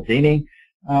 4 venting.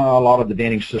 A lot of the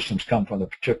venting systems come from the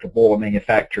particular boiler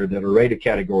manufacturer that are rated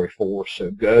Category 4. So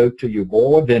go to your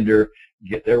boiler vendor,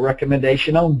 get their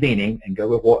recommendation on venting, and go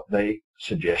with what they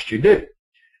suggest you do.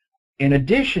 In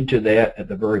addition to that, at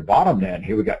the very bottom down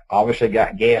here, we obviously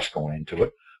got gas going into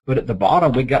it. But at the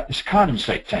bottom, we got this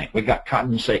condensate tank. We got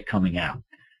condensate coming out.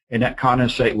 And that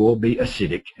condensate will be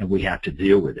acidic, and we have to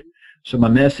deal with it. So my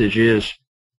message is,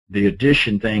 the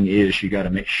addition thing is you got to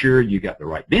make sure you got the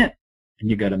right vent, and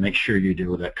you got to make sure you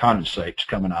deal with that condensate that's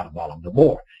coming out of the bottom of the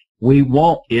boiler. We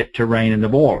want it to rain in the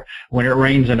boiler. When it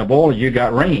rains in the boiler, you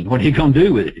got rain. What are you going to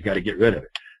do with it? You got to get rid of it.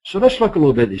 So let's look a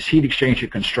little bit at this heat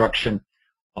exchanger construction,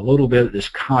 a little bit at this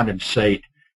condensate,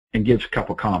 and give a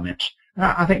couple comments.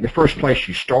 I think the first place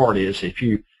you start is if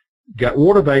you got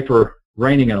water vapor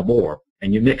raining in a boiler,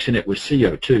 and you're mixing it with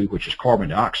CO2, which is carbon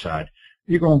dioxide,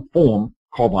 you're going to form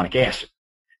carbonic acid.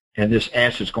 And this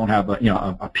acid is going to have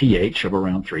a pH of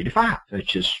around 3 to 5. That's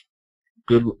just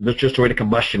good. That's just the way the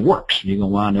combustion works. You're going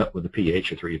to wind up with a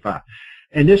pH of 3 to 5.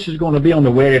 And this is going to be on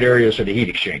the wetted areas of the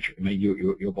heat exchanger. I mean,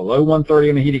 you're below 130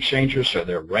 in the heat exchanger, so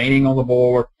they're raining on the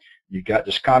boiler. You've got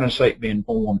this condensate being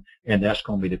formed, and that's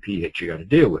going to be the pH you got to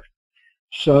deal with.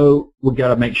 So we've got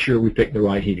to make sure we pick the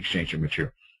right heat exchanger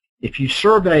material. If you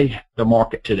survey the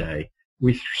market today,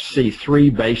 we see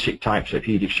 3 basic types of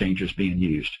heat exchangers being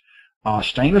used.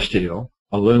 Stainless steel,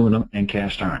 aluminum, and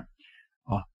cast iron.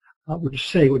 I would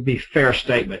say it would be a fair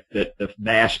statement that the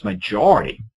vast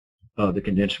majority of the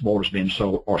condenser boilers being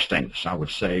sold are stainless. I would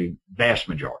say vast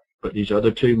majority. But these other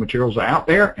 2 materials are out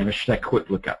there, and let's take a quick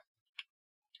look at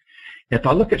them. If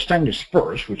I look at stainless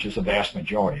first, which is the vast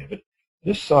majority of it,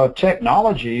 this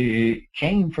technology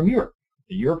came from Europe.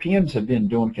 The Europeans have been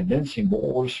doing condensing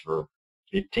boilers for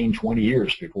 15, 20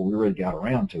 years before we really got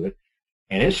around to it.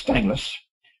 And it's stainless,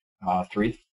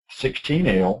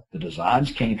 316L. The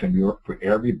designs came from Europe for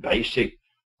every basic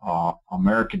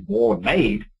American boiler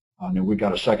made. And then we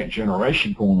got a second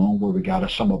generation going on where we got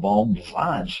some of our own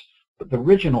designs. But the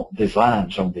original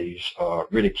designs on these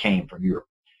really came from Europe.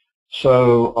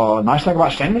 So nice thing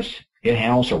about stainless, it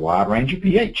handles a wide range of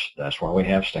pH. That's why we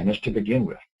have stainless to begin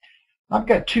with. I've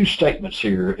got 2 statements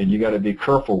here, and you got to be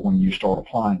careful when you start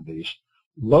applying these.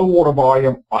 Low water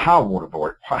volume or high water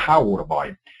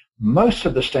volume. Most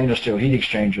of the stainless steel heat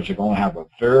exchangers are going to have a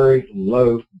very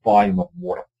low volume of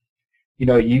water. You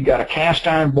know, you got a cast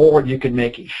iron boiler, you can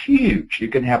make it huge. You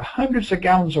can have hundreds of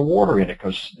gallons of water in it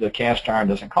because the cast iron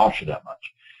doesn't cost you that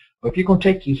much. But if you're going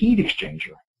to take your heat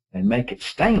exchanger and make it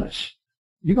stainless,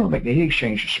 you're going to make the heat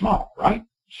exchanger small, right?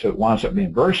 So it winds up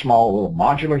being very small, little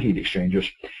modular heat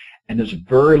exchangers. And there's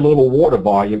very little water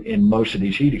volume in most of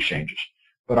these heat exchangers.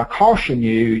 But I caution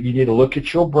you, you need to look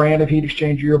at your brand of heat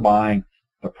exchanger you're buying,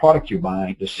 the product you're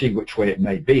buying, to see which way it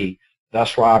may be.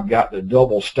 That's why I've got the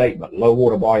double statement, low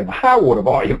water volume, high water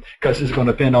volume, because it's going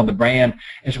to depend on the brand.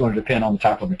 It's going to depend on the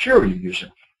type of material you're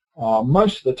using.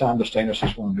 Most of the time, the stainless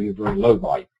is going to be a very low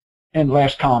volume. And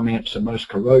last comment, it's the most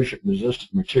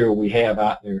corrosion-resistant material we have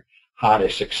out there, highly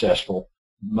successful.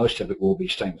 Most of it will be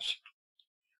stainless.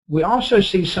 We also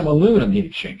see some aluminum heat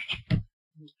exchangers.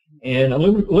 And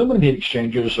aluminum heat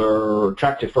exchangers are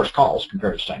attractive first calls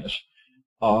compared to stainless.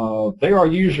 They are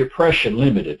usually pressure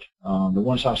limited. The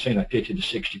ones I've seen are 50 to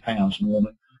 60 pounds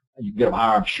normally. You can get them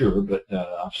higher, I'm sure, but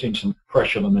I've seen some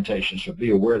pressure limitations, so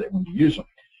be aware that when you use them.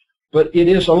 But it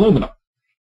is aluminum.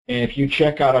 And if you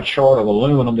check out a chart of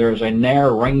aluminum, there is a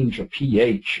narrow range of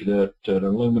pH that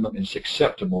aluminum is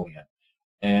acceptable in.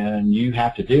 And you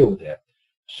have to deal with that.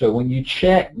 So when you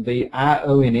check the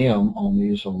IONM on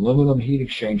these aluminum heat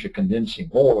exchanger condensing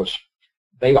boilers,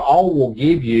 they all will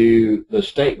give you the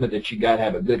statement that you got to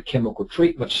have a good chemical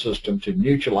treatment system to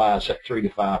neutralize that 3 to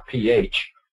 5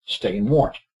 pH, stay in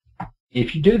warranty.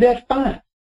 If you do that, fine.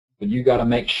 But you got to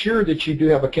make sure that you do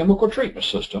have a chemical treatment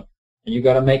system, and you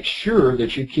got to make sure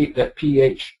that you keep that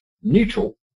pH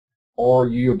neutral, or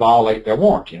you violate their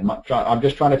warranty. I'm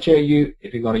just trying to tell you,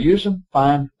 if you're going to use them,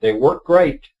 fine. They work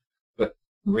great.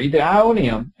 Read the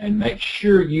IONM and make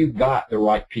sure you've got the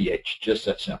right pH. Just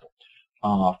that simple.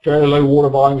 Fairly low water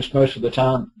volumes most of the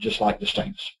time, just like the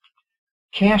stainless.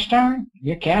 Cast iron,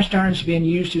 yeah, cast iron is being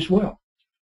used as well.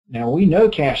 Now we know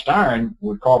cast iron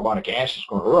with carbonic acid is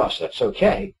going to rust. That's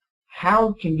okay.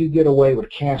 How can you get away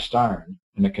with cast iron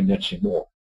in a condensing boiler?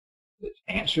 The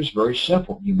answer is very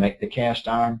simple. You make the cast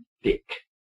iron thick.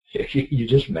 You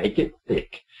just make it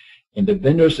thick. And the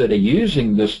vendors that are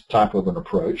using this type of an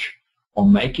approach are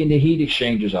making the heat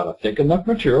exchangers out of thick enough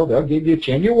material. They'll give you a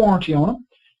 10-year warranty on them.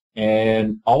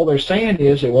 And all they're saying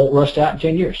is it won't rust out in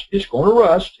 10 years. It's going to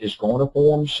rust. It's going to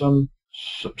form some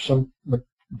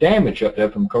damage up there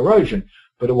from corrosion,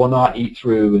 but it will not eat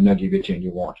through, and they'll give you a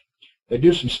 10-year warranty. They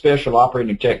do some special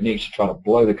operating techniques to try to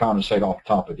blow the condensate off the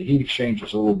top of the heat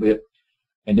exchangers a little bit,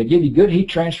 and they give you good heat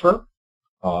transfer.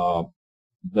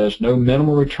 There's no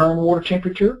minimum return water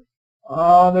temperature.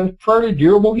 They're fairly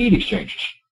durable heat exchangers,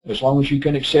 as long as you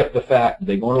can accept the fact that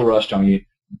they're going to rust on you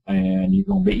and you're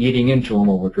going to be eating into them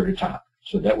over a period of time.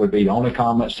 So that would be the only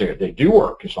comments there. They do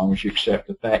work as long as you accept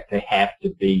the fact they have to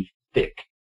be thick.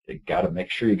 You've got to make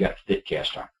sure you got thick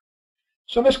cast iron.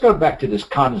 So let's go back to this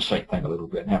condensate thing a little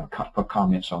bit and have a couple of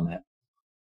comments on that.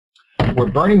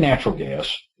 We're burning natural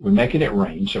gas. We're making it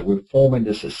rain, so we're forming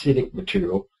this acidic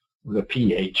material with a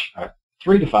pH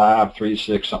 3 to 5, 3 to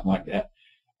 6, something like that.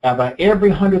 About every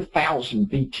 100,000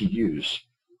 BTUs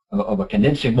of a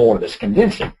condensing water that's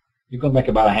condensing, you're going to make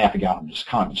about a half a gallon of this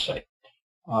condensate.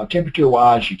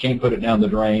 Temperature-wise, you can't put it down the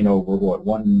drain over, what,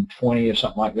 120 or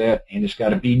something like that, and it's got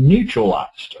to be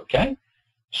neutralized, okay?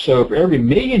 So for every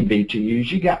million BTUs,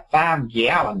 you got 5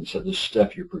 gallons of this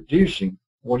stuff you're producing.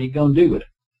 What are you going to do with it?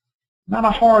 Not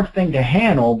a hard thing to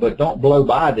handle, but don't blow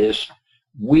by this.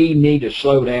 We need to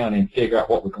slow down and figure out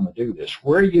what we're going to do with this.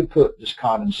 Where do you put this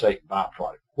condensate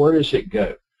byproduct? Where does it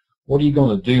go? What are you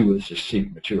going to do with this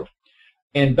acidic material?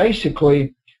 And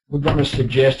basically, we're going to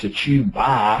suggest that you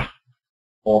buy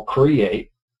or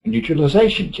create a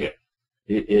neutralization kit.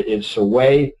 It's a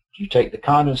way you take the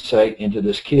condensate into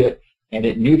this kit and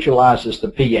it neutralizes the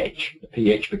pH. The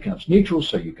pH becomes neutral,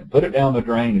 so you can put it down the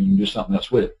drain and you can do something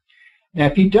else with it. Now,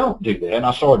 if you don't do that, and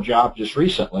I saw a job just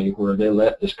recently where they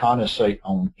let this condensate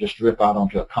just drip out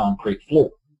onto a concrete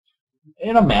floor.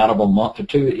 In a matter of a month or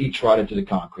two, it eats right into the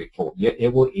concrete floor. Yet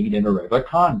it will eat in a regular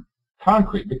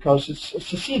concrete because it's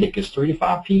acidic. It's 3 to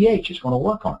 5 pH. It's going to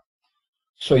work on it.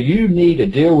 So you need to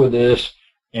deal with this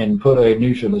and put a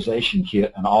neutralization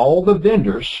kit, and all the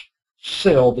vendors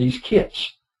sell these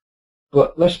kits.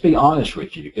 But let's be honest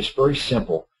with you. It's very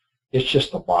simple. It's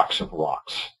just a box of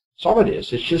rocks. That's all it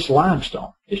is. It's just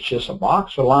limestone. It's just a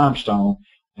box of limestone,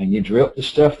 and you drip the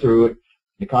stuff through it.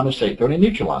 The condensate thoroughly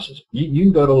neutralizes it. You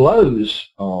can go to Lowe's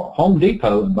or Home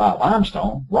Depot and buy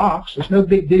limestone, rocks. It's no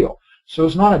big deal. So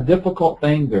it's not a difficult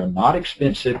thing. They're not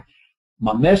expensive.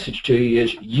 My message to you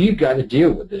is you've got to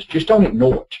deal with this. Just don't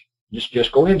ignore it.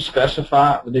 Just go ahead and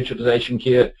specify the neutralization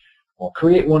kit or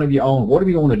create one of your own, whatever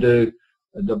you want to do.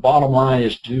 The bottom line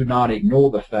is do not ignore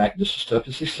the fact this stuff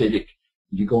is acidic.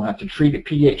 You're going to have to treat it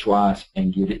pH-wise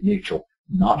and get it neutral.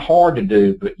 Not hard to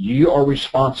do, but you are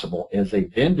responsible. As a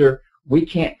vendor, we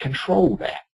can't control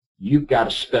that. You've got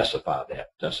to specify that.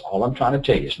 That's all I'm trying to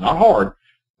tell you. It's not hard,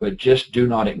 but just do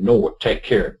not ignore it. Take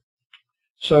care of it.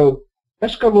 So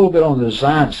let's go a little bit on the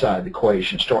design side of the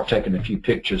equation. Start taking a few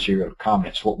pictures here of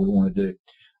comments, what we want to do.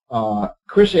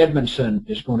 Chris Edmondson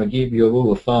is going to give you a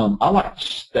rule of thumb. I like to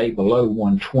stay below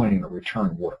 120 in a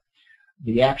return water.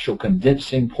 The actual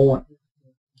condensing point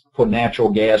for natural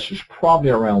gas is probably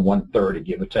around 130,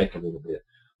 give or take a little bit.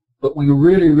 But we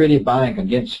really buying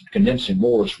condensing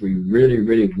waters, we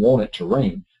really want it to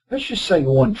rain. Let's just say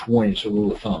 120 is a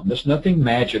rule of thumb. There's nothing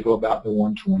magical about the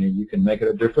 120. You can make it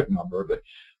a different number, but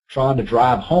trying to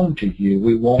drive home to you,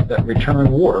 we want that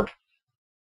return water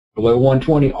below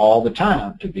 120 all the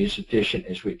time to be as efficient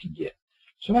as we can get.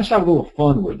 So let's have a little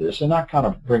fun with this, and I kind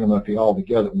of bring them up here all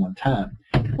together at one time.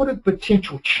 What are the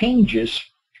potential changes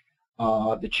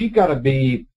that you've got to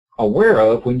be aware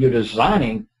of when you're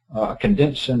designing a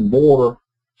condensing water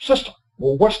system?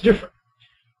 Well, what's different?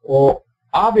 Well,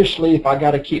 obviously, if I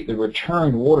got to keep the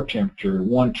return water temperature at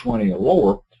 120 or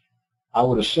lower, I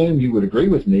would assume you would agree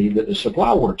with me that the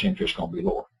supply water temperature is going to be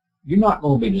lower. You're not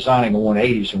going to be designing a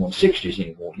 180s and 160s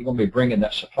anymore. You're going to be bringing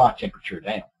that supply temperature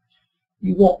down.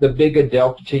 You want the bigger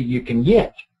delta T you can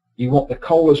get. You want the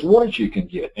coldest waters you can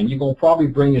get, and you're going to probably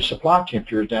bring your supply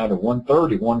temperatures down to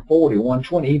 130, 140,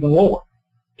 120, even lower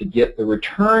to get the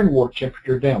return water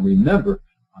temperature down. Remember,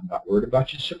 I'm not worried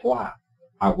about your supply.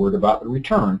 I'm worried about the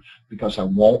return because I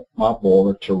want my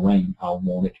boiler to rain. I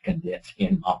want it to condense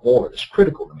in my boiler. It's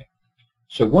critical to me.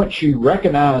 So once you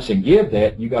recognize and give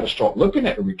that, you got to start looking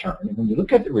at the return. And when you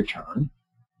look at the return,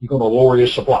 you're going to lower your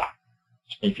supply.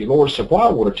 If you lower supply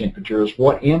water temperatures,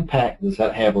 what impact does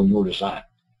that have on your design?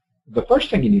 The first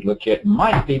thing you need to look at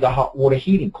might be the hot water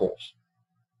heating coils.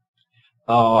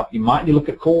 You might need to look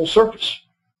at coil surface.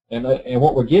 And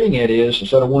what we're getting at is,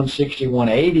 instead of 160,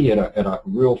 180 at a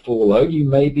real full load, you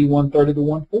may be 130 to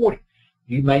 140.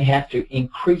 You may have to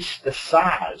increase the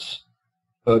size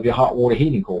of your hot water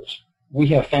heating coils. We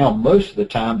have found most of the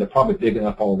time they're probably big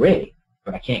enough already,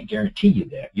 but I can't guarantee you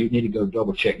that. You need to go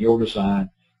double check your design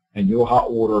and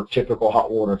your typical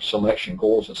hot water selection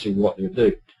coils and see what they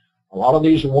do. A lot of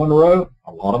these are one row,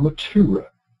 a lot of them are two row.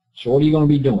 So what are you going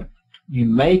to be doing? You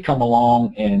may come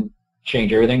along and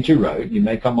change everything to row. You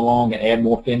may come along and add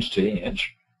more fins to the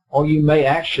inch, or you may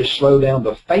actually slow down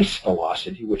the face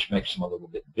velocity, which makes them a little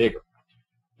bit bigger.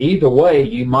 Either way,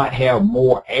 you might have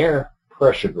more air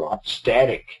pressure drop,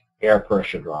 static air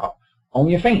pressure drop on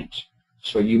your fans.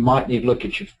 So you might need to look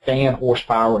at your fan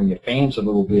horsepower and your fans a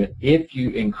little bit if you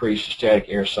increase the static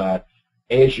air side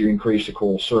as you increase the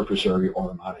coil surface area or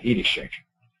the amount of heat exchanger.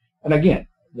 And again,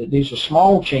 these are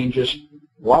small changes.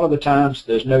 A lot of the times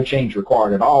there's no change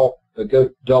required at all, but go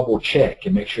double check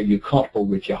and make sure you're comfortable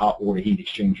with your hot water heat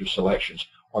exchanger selections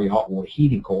or your hot water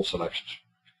heating coil selections.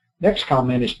 Next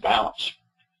comment is balance.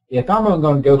 If I'm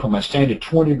going to go from a standard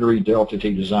 20-degree delta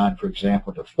T design, for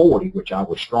example, to 40, which I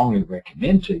would strongly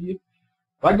recommend to you,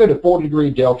 if I go to 40-degree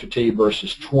delta T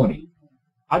versus 20,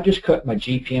 I just cut my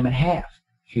GPM in half.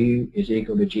 Q is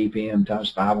equal to GPM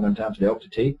times 500 times delta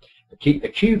T. I keep the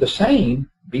Q the same,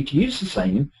 BTU is the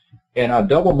same, and I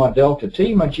double my delta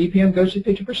T, my GPM goes to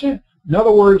 50%. In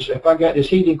other words, if I got this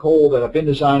heating coil that I've been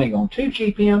designing on 2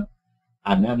 GPM,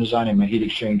 I'm now designing my heat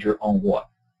exchanger on what?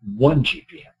 1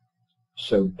 GPM.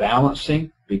 So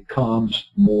balancing becomes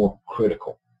more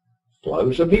critical.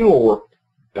 Flows will be lower,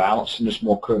 balancing is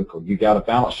more critical. You got to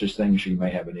balance these things or you may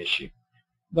have an issue.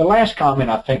 The last comment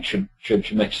I think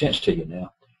should make sense to you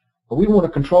now. But we want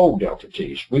to control delta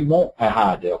T's. We want a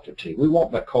high delta T. We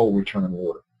want that cold return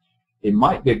water. It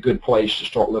might be a good place to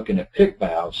start looking at PIC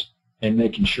valves and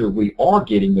making sure we are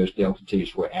getting those delta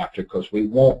T's we're after, because we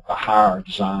want a higher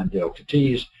design delta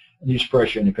T's. And these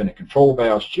pressure independent control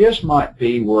valves just might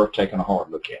be worth taking a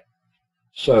hard look at.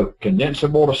 So condenser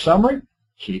water summary,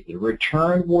 keep the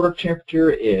return water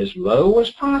temperature as low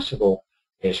as possible,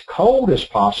 as cold as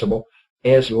possible,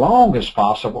 as long as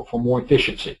possible for more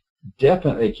efficiency.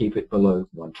 Definitely keep it below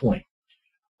 120.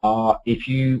 If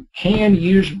you can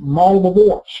use multiple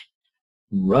boilers,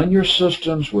 run your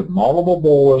systems with multiple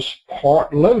boilers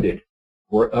part loaded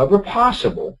wherever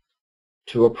possible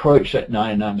to approach that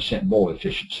 99% boiler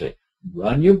efficiency.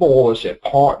 Run your boilers at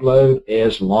part load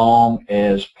as long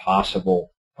as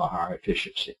possible for higher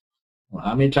efficiency. Well,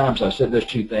 how many times I said those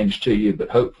two things to you,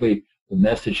 but hopefully the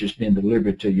message has been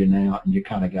delivered to you now and you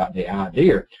kind of got the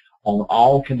idea. On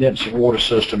all condensing water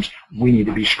systems, we need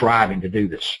to be striving to do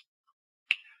this.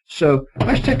 So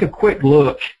let's take a quick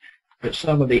look at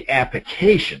some of the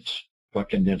applications for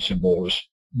condensing boilers,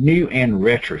 new and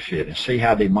retrofit, and see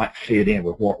how they might fit in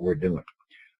with what we're doing.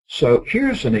 So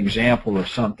here's an example of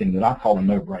something that I call a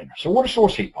no-brainer. So water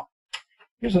source heat pump.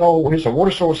 Here's a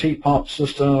water source heat pump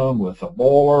system with a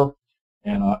boiler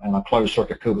and a closed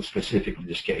circuit cooler specific in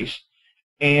this case.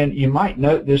 And you might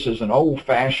note this is an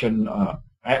old-fashioned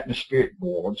atmospheric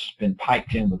boiler. It's been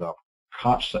piped in with a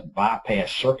constant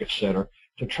bypass circuit setter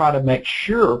to try to make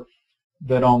sure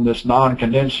that on this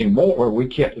non-condensing boiler we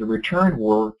kept the return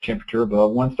water temperature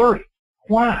above 130.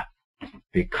 Why?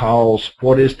 Because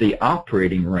what is the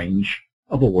operating range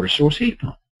of a water source heat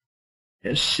pump?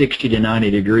 It's 60 to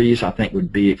 90 degrees, I think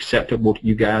would be acceptable to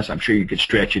you guys. I'm sure you could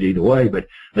stretch it either way, but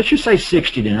let's just say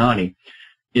 60 to 90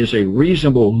 is a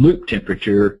reasonable loop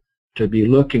temperature to be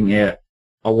looking at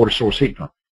a water source heat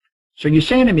pump. So you're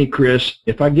saying to me, Chris,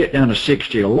 if I get down to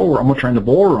 60 or lower, I'm going to turn the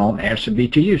boiler on and add some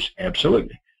BTUs.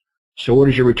 Absolutely. So what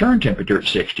is your return temperature at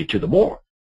 60 to the boiler?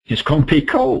 It's going to be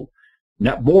cold. And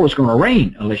that boiler is going to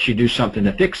rain unless you do something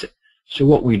to fix it. So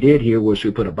what we did here was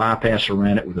we put a bypass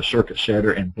around it with a circuit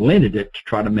setter and blended it to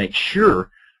try to make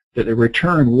sure that the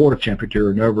return water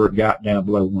temperature never got down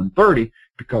below 130,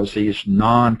 because these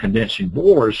non-condensing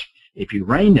boilers, if you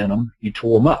rained in them, you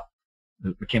tore them up.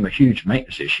 It became a huge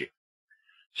maintenance issue.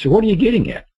 So what are you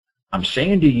getting at? I'm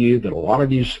saying to you that a lot of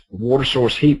these water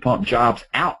source heat pump jobs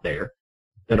out there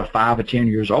that are 5 or 10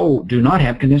 years old do not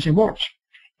have condensing boilers,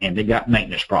 and they got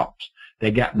maintenance problems.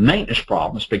 They got maintenance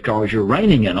problems because you're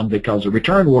raining in them, because the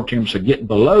return water temps are getting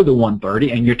below the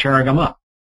 130 and you're tearing them up.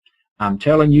 I'm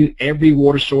telling you, every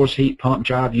water source heat pump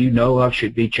job you know of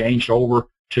should be changed over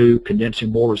to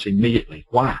condensing boilers immediately.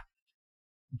 Why?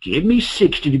 Give me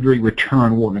 60-degree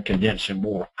return water in a condensing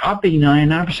boiler. I'll be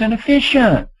 99%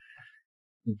 efficient.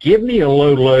 Give me a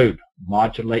low load,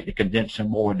 modulate the condensing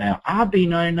boiler down. I'll be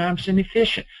 99%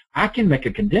 efficient. I can make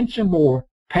a condensing boiler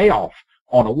pay off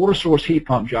on a water source heat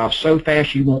pump job so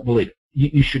fast you won't believe it.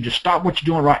 you should just stop what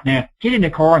you're doing right now, get in the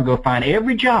car and go find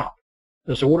every job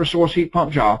that's a water source heat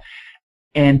pump job,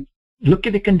 and look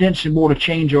at the condensing water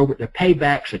changeover. The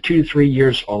paybacks are 2 to 3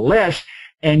 years or less,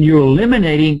 and you're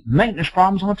eliminating maintenance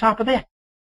problems on top of that.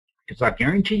 Because I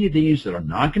guarantee you these that are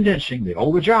non-condensing, the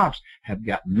older jobs, have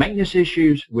got maintenance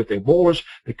issues with their boilers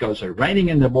because they're raining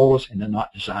in their boilers and they're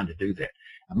not designed to do that.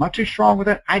 Am I too strong with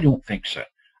that? I don't think so.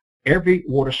 Every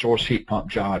water source heat pump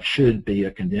job should be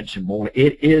a condensing boiler.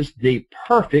 It is the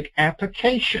perfect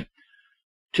application.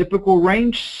 Typical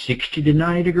range, 60 to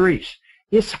 90 degrees.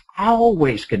 It's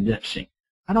always condensing.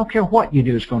 I don't care what you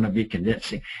do, it's going to be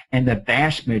condensing. And the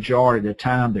vast majority of the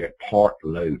time, they're at part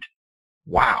load.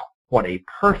 Wow, what a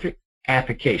perfect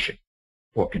application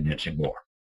for condensing water.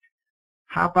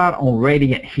 How about on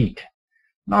radiant heat?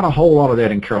 Not a whole lot of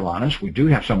that in Carolinas. We do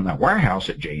have some in our warehouse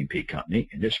at J&P Company,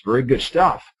 and it's very good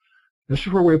stuff. This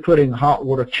is where we're putting hot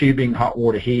water tubing, hot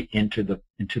water heat into the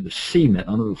cement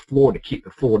under the floor to keep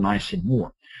the floor nice and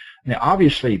warm. Now,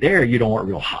 obviously, there you don't want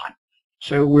it real hot.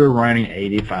 So we're running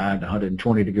 85 to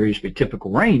 120 degrees be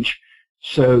typical range.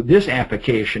 So this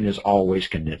application is always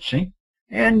condensing,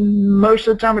 and most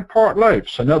of the time at part load.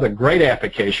 So another great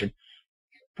application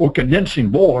for condensing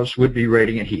boilers would be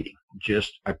radiant heating.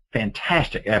 Just a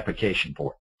fantastic application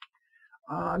for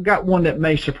it. I got one that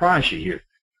may surprise you here.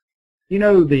 You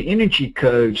know, the energy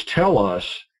codes tell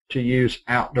us to use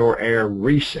outdoor air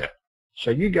reset.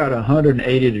 So you got a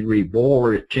 180-degree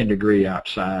boiler at 10-degree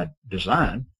outside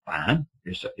design, fine.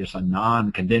 It's a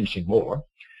non-condensing boiler.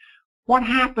 What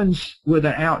happens with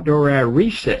an outdoor air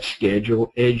reset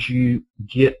schedule as you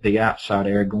get the outside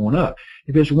air going up?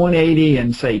 If it's 180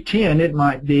 and say 10, it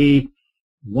might be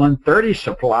 130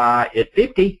 supply at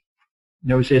 50.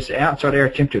 Notice as the outside air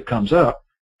temperature comes up,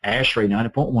 ASHRAE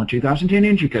 90.1 2010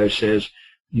 Energy Code says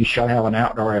you shall have an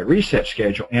outdoor air reset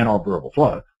schedule and or variable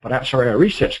flow, but outdoor air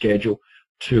reset schedule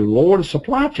to lower the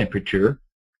supply temperature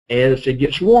as it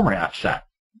gets warmer outside.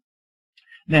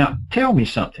 Now, tell me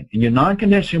something. In your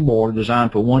non-condensing boiler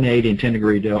designed for 180 and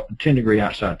 10 degree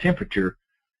outside temperature,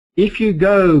 if you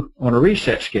go on a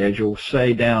reset schedule,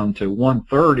 say down to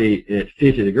 130 at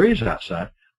 50 degrees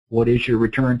outside, what is your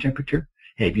return temperature?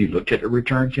 Have you looked at the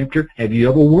return temperature? Have you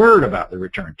ever worried about the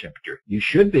return temperature? You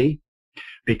should be,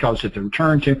 because if the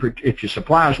return temperature, if your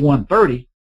supply is 130,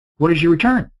 what is your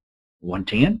return?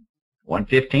 110?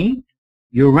 115?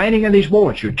 You're raining in these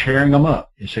boilers. You're tearing them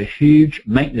up. It's a huge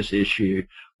maintenance issue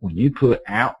when you put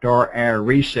outdoor air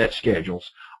reset schedules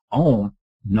on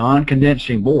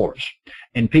non-condensing boilers.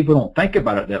 And people don't think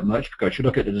about it that much because you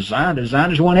look at the design. The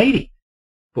design is 180.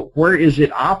 But where is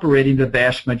it operating the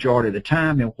vast majority of the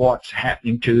time, and what's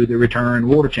happening to the return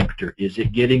water temperature? Is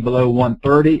it getting below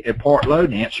 130 at part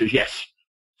load? The answer is yes.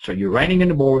 So you're raining in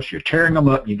the boilers, you're tearing them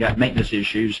up, you got maintenance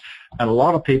issues, and a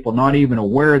lot of people not even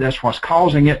aware that's what's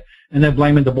causing it, and they're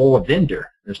blaming the boiler vendor.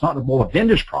 It's not the boiler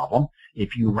vendor's problem.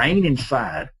 If you rain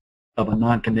inside of a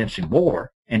non-condensing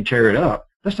boiler and tear it up,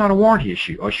 that's not a warranty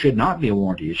issue, or should not be a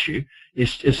warranty issue.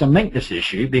 It's a maintenance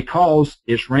issue because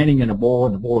it's raining in a boiler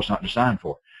and the boiler's not designed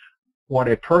for it. What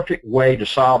a perfect way to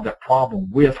solve that problem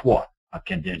with what? A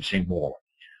condensing boiler.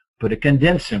 Put a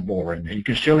condensing boiler in there. You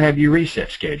can still have your reset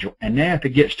schedule. And now if it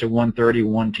gets to 130,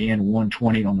 110,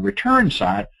 120 on the return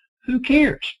side, who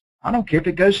cares? I don't care if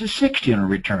it goes to 60 on a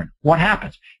return. What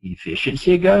happens?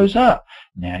 Efficiency goes up.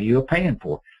 Now you're paying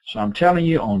for it. So I'm telling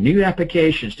you, on new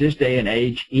applications this day and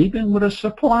age, even with a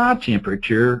supply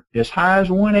temperature as high as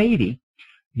 180,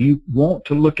 you want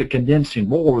to look at condensing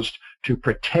boilers to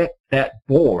protect that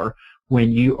boiler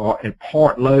when you are at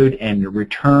part load and the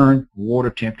return water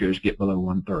temperatures get below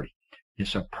 130.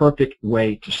 It's a perfect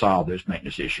way to solve those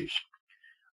maintenance issues.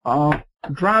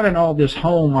 Driving all this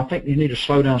home, I think you need to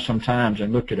slow down sometimes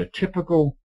and look at a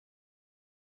typical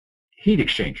heat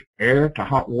exchanger, air to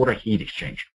hot water heat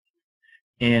exchanger.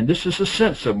 And this is a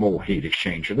sensible heat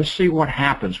exchanger. Let's see what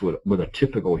happens with a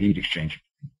typical heat exchanger.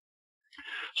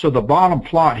 So the bottom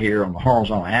plot here on the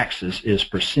horizontal axis is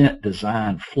percent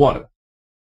design flow.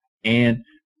 And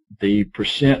the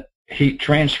percent heat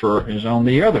transfer is on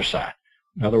the other side.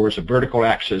 In other words, the vertical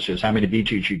axis is how many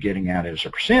BTUs you're getting out as a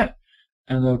percent,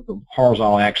 and the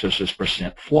horizontal axis is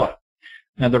percent flow.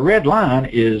 Now the red line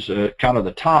is kind of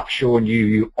the top showing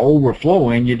you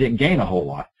overflowing, you didn't gain a whole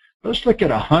lot. Let's look at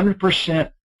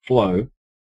 100% flow.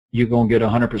 You're going to get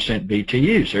 100%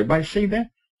 BTUs. Everybody see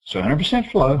that? So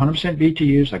 100% flow, 100%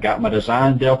 BTUs. I got my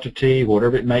design delta T,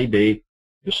 whatever it may be.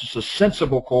 This is a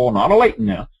sensible coil, not a latent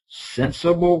now.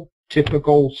 Sensible,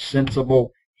 typical,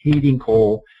 sensible heating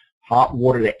coil, hot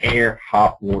water to air,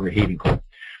 hot water heating coil.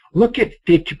 Look at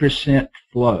 50%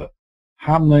 flow.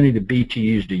 How many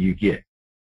BTUs do you get?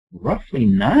 Roughly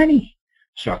 90.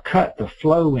 So I cut the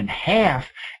flow in half,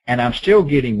 and I'm still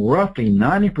getting roughly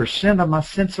 90% of my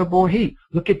sensible heat.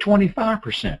 Look at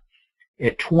 25%.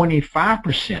 At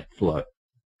 25% flow,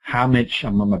 how much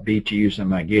of my BTUs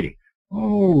am I getting?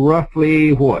 Oh,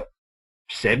 roughly what?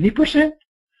 70%?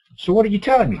 So what are you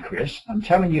telling me, Chris? I'm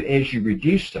telling you, as you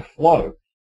reduce the flow,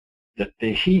 that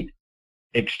the heat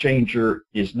exchanger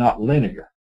is not linear.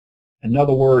 In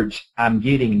other words, I'm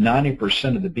getting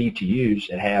 90% of the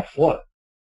BTUs at half flow.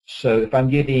 So if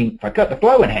I cut the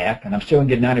flow in half and I'm still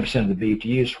getting 90% of the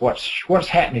BTUs, what's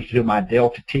happening to my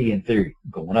delta T in theory?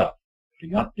 Going up.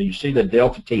 Do you see the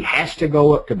delta T has to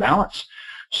go up to balance?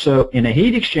 So in a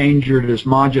heat exchanger that's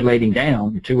modulating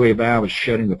down, the two-way valve is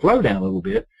shutting the flow down a little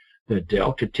bit, the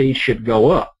delta T should go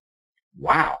up.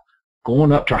 Wow.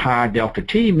 Going up to higher delta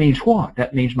T means what?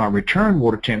 That means my return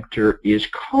water temperature is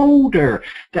colder.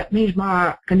 That means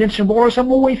my condensing boilers are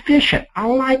more efficient. I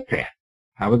like that.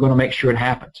 How are we going to make sure it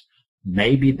happens?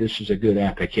 Maybe this is a good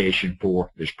application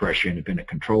for this pressure independent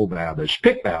control valve, those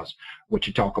PIC valves, which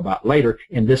you talk about later,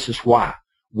 and this is why.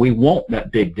 We want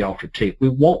that big delta T. We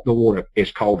want the water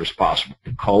as cold as possible.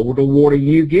 The colder water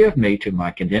you give me to my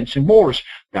condensing boilers,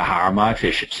 the higher my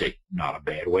efficiency. Not a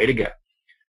bad way to go.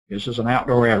 This is an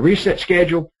outdoor air reset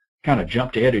schedule. Kind of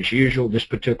jumped ahead as usual. This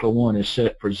particular one is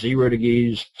set for 0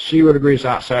 degrees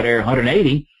outside air,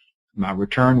 180. My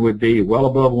return would be well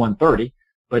above 130.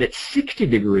 But at 60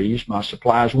 degrees, my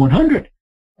supply is 100.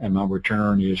 And my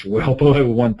return is well below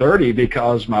 130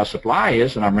 because my supply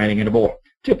is, and I'm running in a boiler.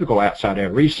 Typical outside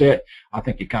air reset. I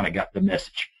think you kind of got the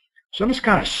message. So let's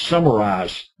kind of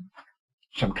summarize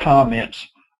some comments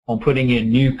on putting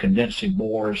in new condensing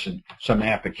boilers and some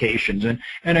applications.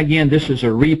 And again, this is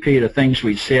a repeat of things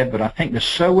we said, but I think they're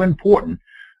so important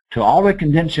to all the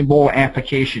condensing boiler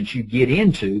applications you get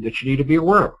into that you need to be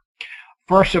aware of.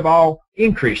 First of all,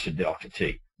 increase the delta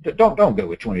T. Don't go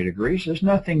with 20 degrees. There's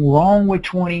nothing wrong with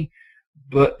 20,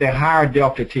 but the higher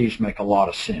delta T's make a lot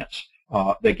of sense.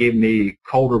 They give me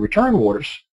colder return waters.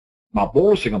 My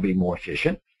boilers are going to be more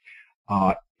efficient.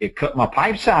 It cut my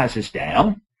pipe sizes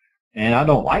down, and I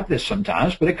don't like this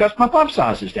sometimes, but it cuts my pipe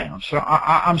sizes down. So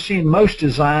I'm seeing most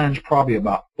designs probably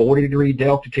about 40 degree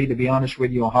delta T, to be honest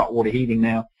with you, on hot water heating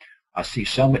now. I see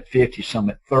some at 50, some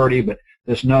at 30, but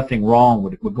there's nothing wrong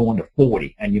with it. We're going to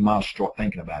 40, and you might start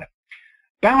thinking about it.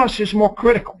 Balance is more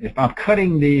critical. If I'm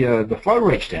cutting the flow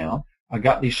rates down, I've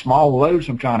got these small loads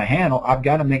I'm trying to handle, I've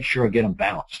got to make sure I get them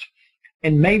balanced.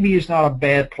 And maybe it's not a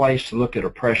bad place to look at a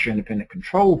pressure-independent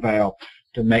control valve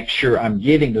to make sure I'm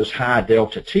getting those high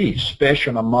delta T's.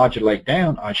 Especially when I modulate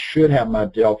down, I should have my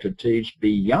delta T's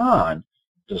beyond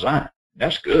design.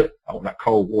 That's good. I want that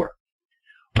cold water.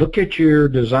 Look at your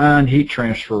design heat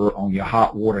transfer on your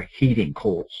hot water heating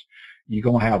coils. You're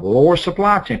going to have lower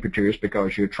supply temperatures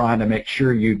because you're trying to make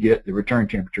sure you get the return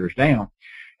temperatures down.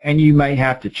 And you may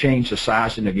have to change the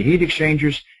sizing of your heat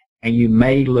exchangers, and you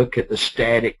may look at the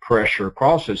static pressure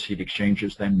across those heat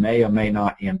exchangers that may or may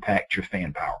not impact your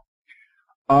fan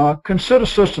power. Consider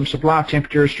system supply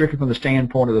temperature strictly from the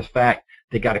standpoint of the fact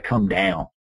they got to come down.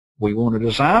 We want to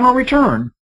design or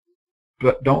return,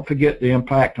 but don't forget the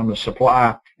impact on the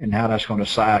supply and how that's going to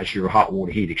size your hot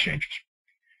water heat exchangers.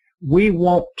 We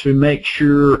want to make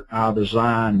sure our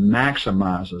design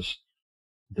maximizes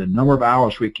the number of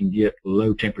hours we can get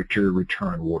low temperature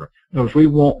return water. In other words, we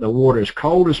want the water as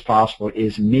cold as possible,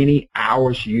 as many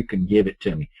hours you can give it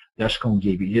to me. That's going to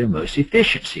give you the most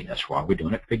efficiency. That's why we're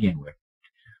doing it to begin with.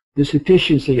 This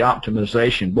efficiency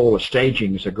optimization boiler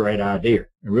staging is a great idea.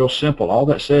 And real simple. All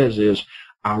that says is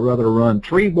I'd rather run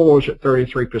 3 boilers at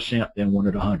 33% than one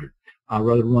at 100. I'd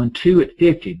rather run 2 at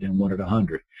 50 than one at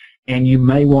 100. And you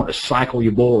may want to cycle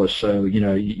your boilers, so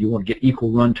you want to get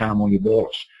equal runtime on your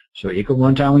boilers. So equal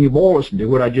runtime on your boilers and do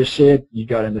what I just said. You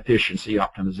got an efficiency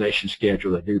optimization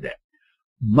schedule to do that.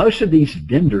 Most of these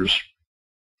vendors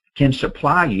can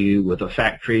supply you with a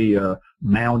factory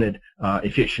mounted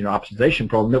efficiency optimization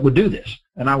program that would do this.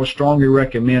 And I would strongly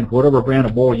recommend whatever brand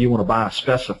of boiler you want to buy,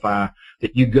 specify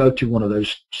that you go to one of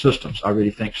those systems. I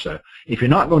really think so. If you're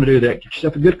not going to do that, get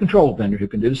yourself a good control vendor who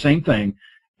can do the same thing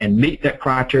and meet that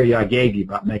criteria I gave you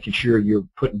about making sure you're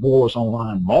putting boilers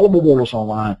online, multiple boilers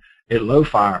online at low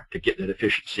fire to get that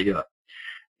efficiency up.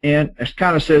 And it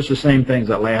kind of says the same thing as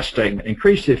that last statement.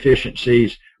 Increase the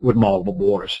efficiencies with multiple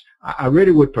boilers. I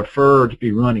really would prefer to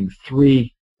be running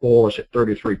 3 boilers at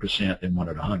 33% than one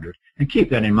at 100. And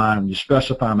keep that in mind when you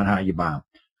specify them and how you buy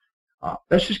them.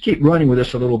 Let's just keep running with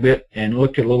this a little bit and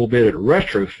look a little bit at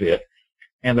retrofit.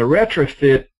 And the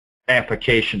retrofit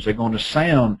applications are going to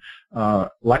sound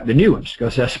like the new ones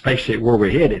because that's basically where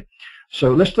we're headed.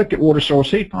 So let's look at water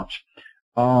source heat pumps.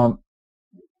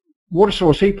 water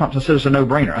source heat pumps, I said it's a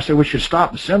no-brainer. I said we should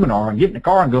stop the seminar and get in the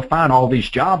car and go find all these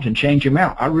jobs and change them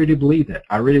out. I really believe that.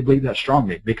 I really believe that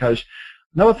strongly, because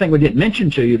another thing we didn't mention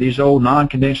to you, these old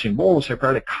non-condensing boilers have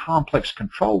fairly complex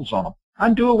controls on them.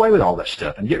 I'd do away with all that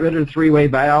stuff and get rid of the three-way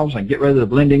valves and get rid of the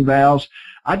blending valves.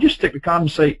 I just stick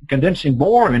the condensing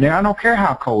boiler in there. I don't care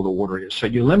how cold the water is. So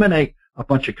you eliminate a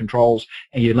bunch of controls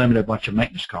and you eliminate a bunch of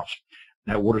maintenance costs.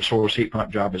 That water source heat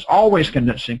pump job is always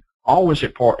condensing, always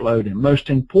at part load, and most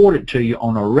important to you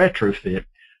on a retrofit,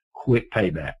 quick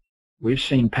payback. We've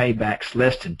seen paybacks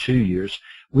less than 2 years.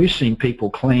 We've seen people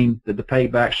claim that the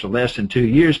paybacks are less than 2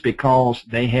 years because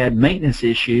they had maintenance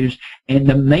issues, and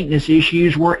the maintenance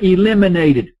issues were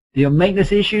eliminated. The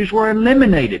maintenance issues were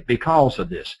eliminated because of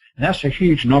this. And that's a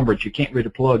huge number that you can't really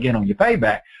plug in on your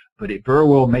payback, but it very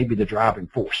well may be the driving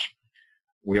force.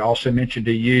 We also mentioned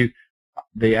to you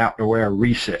the outdoor air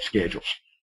reset schedules.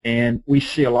 And we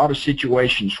see a lot of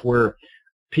situations where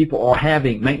people are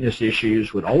having maintenance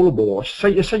issues with older boilers.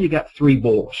 Say you got 3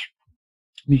 boilers.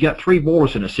 You got 3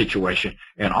 boilers in a situation,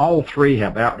 and all 3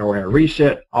 have outdoor air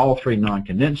reset, all 3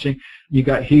 non-condensing. You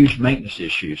got huge maintenance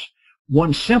issues.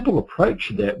 One simple approach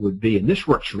to that would be, and this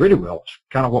works really well, it's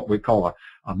kind of what we call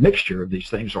a mixture of these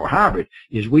things, or a hybrid,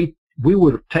 is we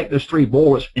would take those 3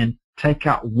 boilers and take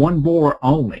out 1 boiler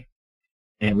only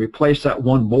and replace that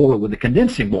 1 boiler with a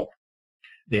condensing boiler.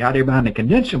 The idea behind the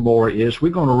condensing boiler is we're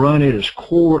going to run it as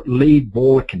core lead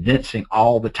boiler condensing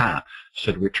all the time.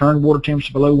 So the return water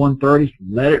temperature below 130,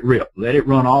 let it rip. Let it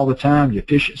run all the time. The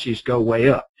efficiencies go way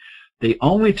up. The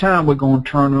only time we're going to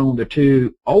turn on the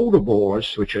 2 older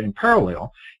boilers, which are in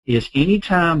parallel, is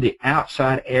anytime the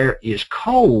outside air is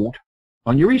cold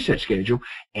on your reset schedule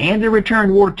and the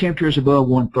return water temperature is above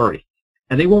 130.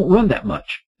 And they won't run that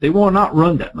much. They will not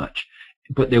run that much.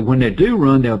 But when they do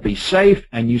run, they'll be safe,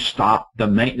 and you stop the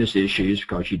maintenance issues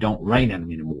because you don't rain in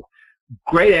them anymore.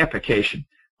 Great application.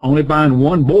 Only buying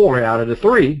 1 boiler out of the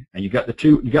 3, and you got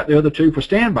the other 2 for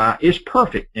standby, is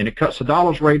perfect, and it cuts the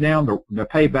dollars way down. The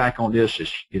payback on this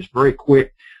is very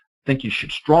quick. I think you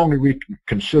should strongly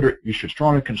consider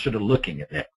looking at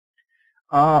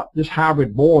that. This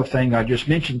hybrid boiler thing I just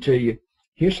mentioned to you.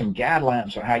 Here's some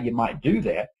guidelines on how you might do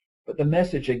that. But the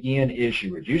message again is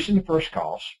you're reducing the first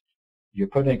cost. You're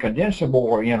putting a condenser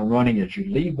boiler in and running as your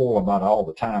lead boiler about all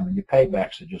the time, and your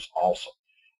paybacks are just awesome.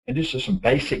 And this is some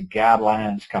basic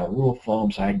guidelines, kind of rule of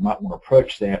thumbs, how you might want to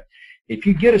approach that. If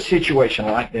you get a situation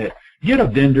like that, get a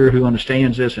vendor who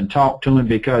understands this and talk to him,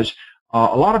 because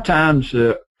a lot of times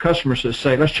customers will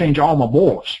say, let's change all my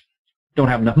boilers. Don't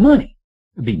have enough money.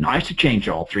 It'd be nice to change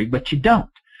all 3, but you don't.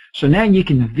 So now you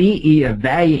can VE,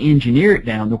 value engineer it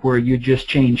down to where you're just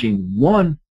changing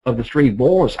 1 of the 3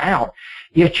 boilers out,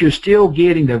 yet you're still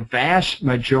getting the vast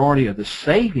majority of the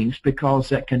savings because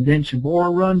that condensing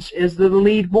boiler runs as the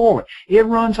lead boiler. It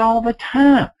runs all the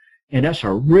time. And that's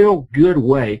a real good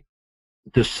way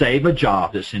to save a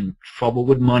job that's in trouble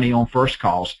with money on first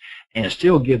cost and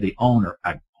still give the owner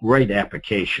a great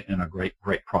application and a great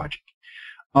project.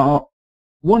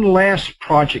 One last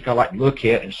project I like to look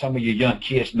at, and some of you young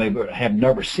kids maybe have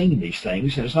never seen these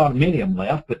things, and there's not many of them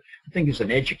left, but I think it's an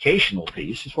educational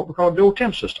piece. It's what we call a dual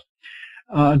temp system.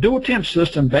 Dual temp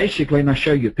system, basically, and I'll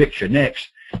show you a picture next,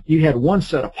 you had 1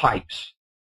 set of pipes,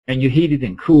 and you heated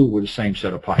and cooled with the same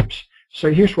set of pipes.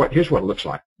 So here's what it looks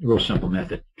like, a real simple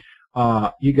method.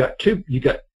 You got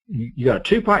a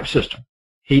 2-pipe system,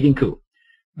 heat and cool.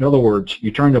 In other words,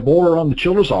 you turn the boiler on, the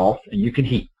chillers off, and you can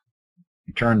heat.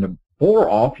 You turn the boiler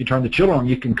off, you turn the chiller on,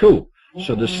 you can cool.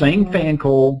 So the same fan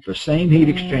coil, the same heat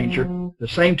exchanger, the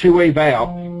same 2-way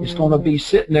valve is going to be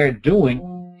sitting there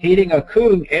doing heating or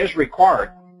cooling as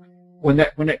required when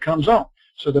that comes on.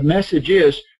 So the message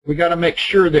is we got to make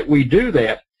sure that we do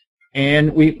that,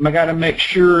 and we got to make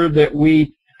sure that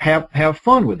we have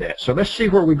fun with that. So let's see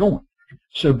where we're going.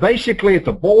 So basically, if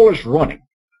the boiler's running,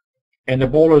 and the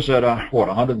boiler's at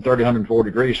 130, 140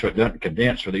 degrees, so it doesn't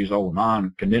condense for these old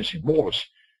non-condensing boilers,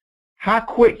 how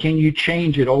quick can you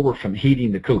change it over from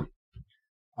heating to cooling?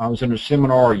 I was in a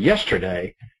seminar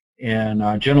yesterday, and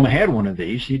a gentleman had one of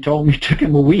these. He told me it took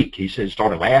him a week. He said,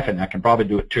 started laughing. I can probably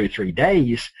do it 2 or 3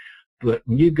 days. But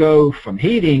when you go from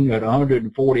heating at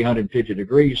 140, 150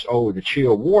 degrees over the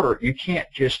chilled water, you can't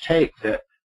just take that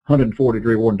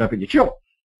 140-degree water and dump it in your chiller.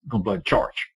 You're going to blow the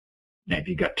charge. Now, if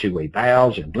you've got 2-way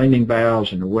valves and blending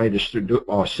valves and the way to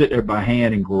sit there by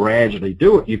hand and gradually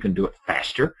do it, you can do it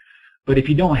faster. But if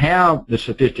you don't have the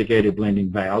sophisticated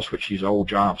blending valves, which these old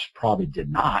jobs probably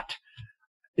did not,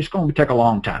 it's going to take a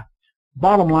long time.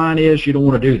 Bottom line is you don't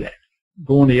want to do that.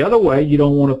 Going the other way, you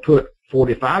don't want to put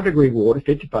 45-degree water,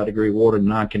 55-degree water in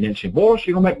non-condensing boilers.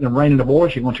 You're going to make them rain in the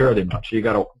boilers. You're going to tear them up. So you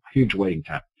got a huge waiting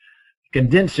time.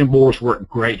 condensing boilers work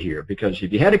great here, because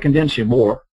if you had a condensing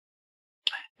boiler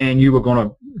and you were going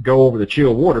to go over the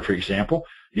chilled water, for example,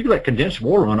 you can let condensed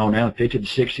water run on down 50 to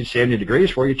 60, 70 degrees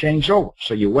before you change over.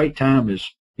 So your wait time is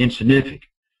insignificant.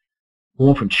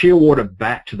 Going from chilled water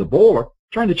back to the boiler,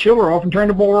 turn the chiller off and turn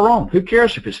the boiler on. Who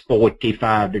cares if it's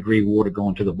 45-degree water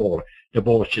going to the boiler? The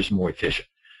boiler's just more efficient.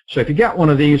 So if you got one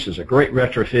of these, it's a great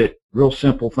retrofit, real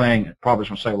simple thing. It probably is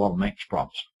going to save a lot of maintenance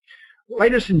problems.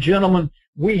 Ladies and gentlemen,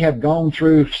 we have gone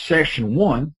through section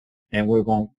 1, and we're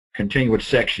going to continue with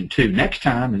section 2 next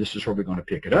time, and this is where we're going to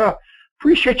pick it up.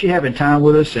 Appreciate you having time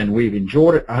with us, and we've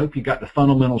enjoyed it. I hope you got the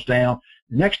fundamentals down.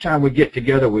 Next time we get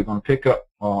together, we're going to pick up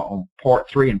on part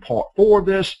 3 and part 4 of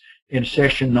this in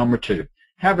session number 2.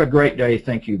 Have a great day.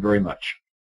 Thank you very much.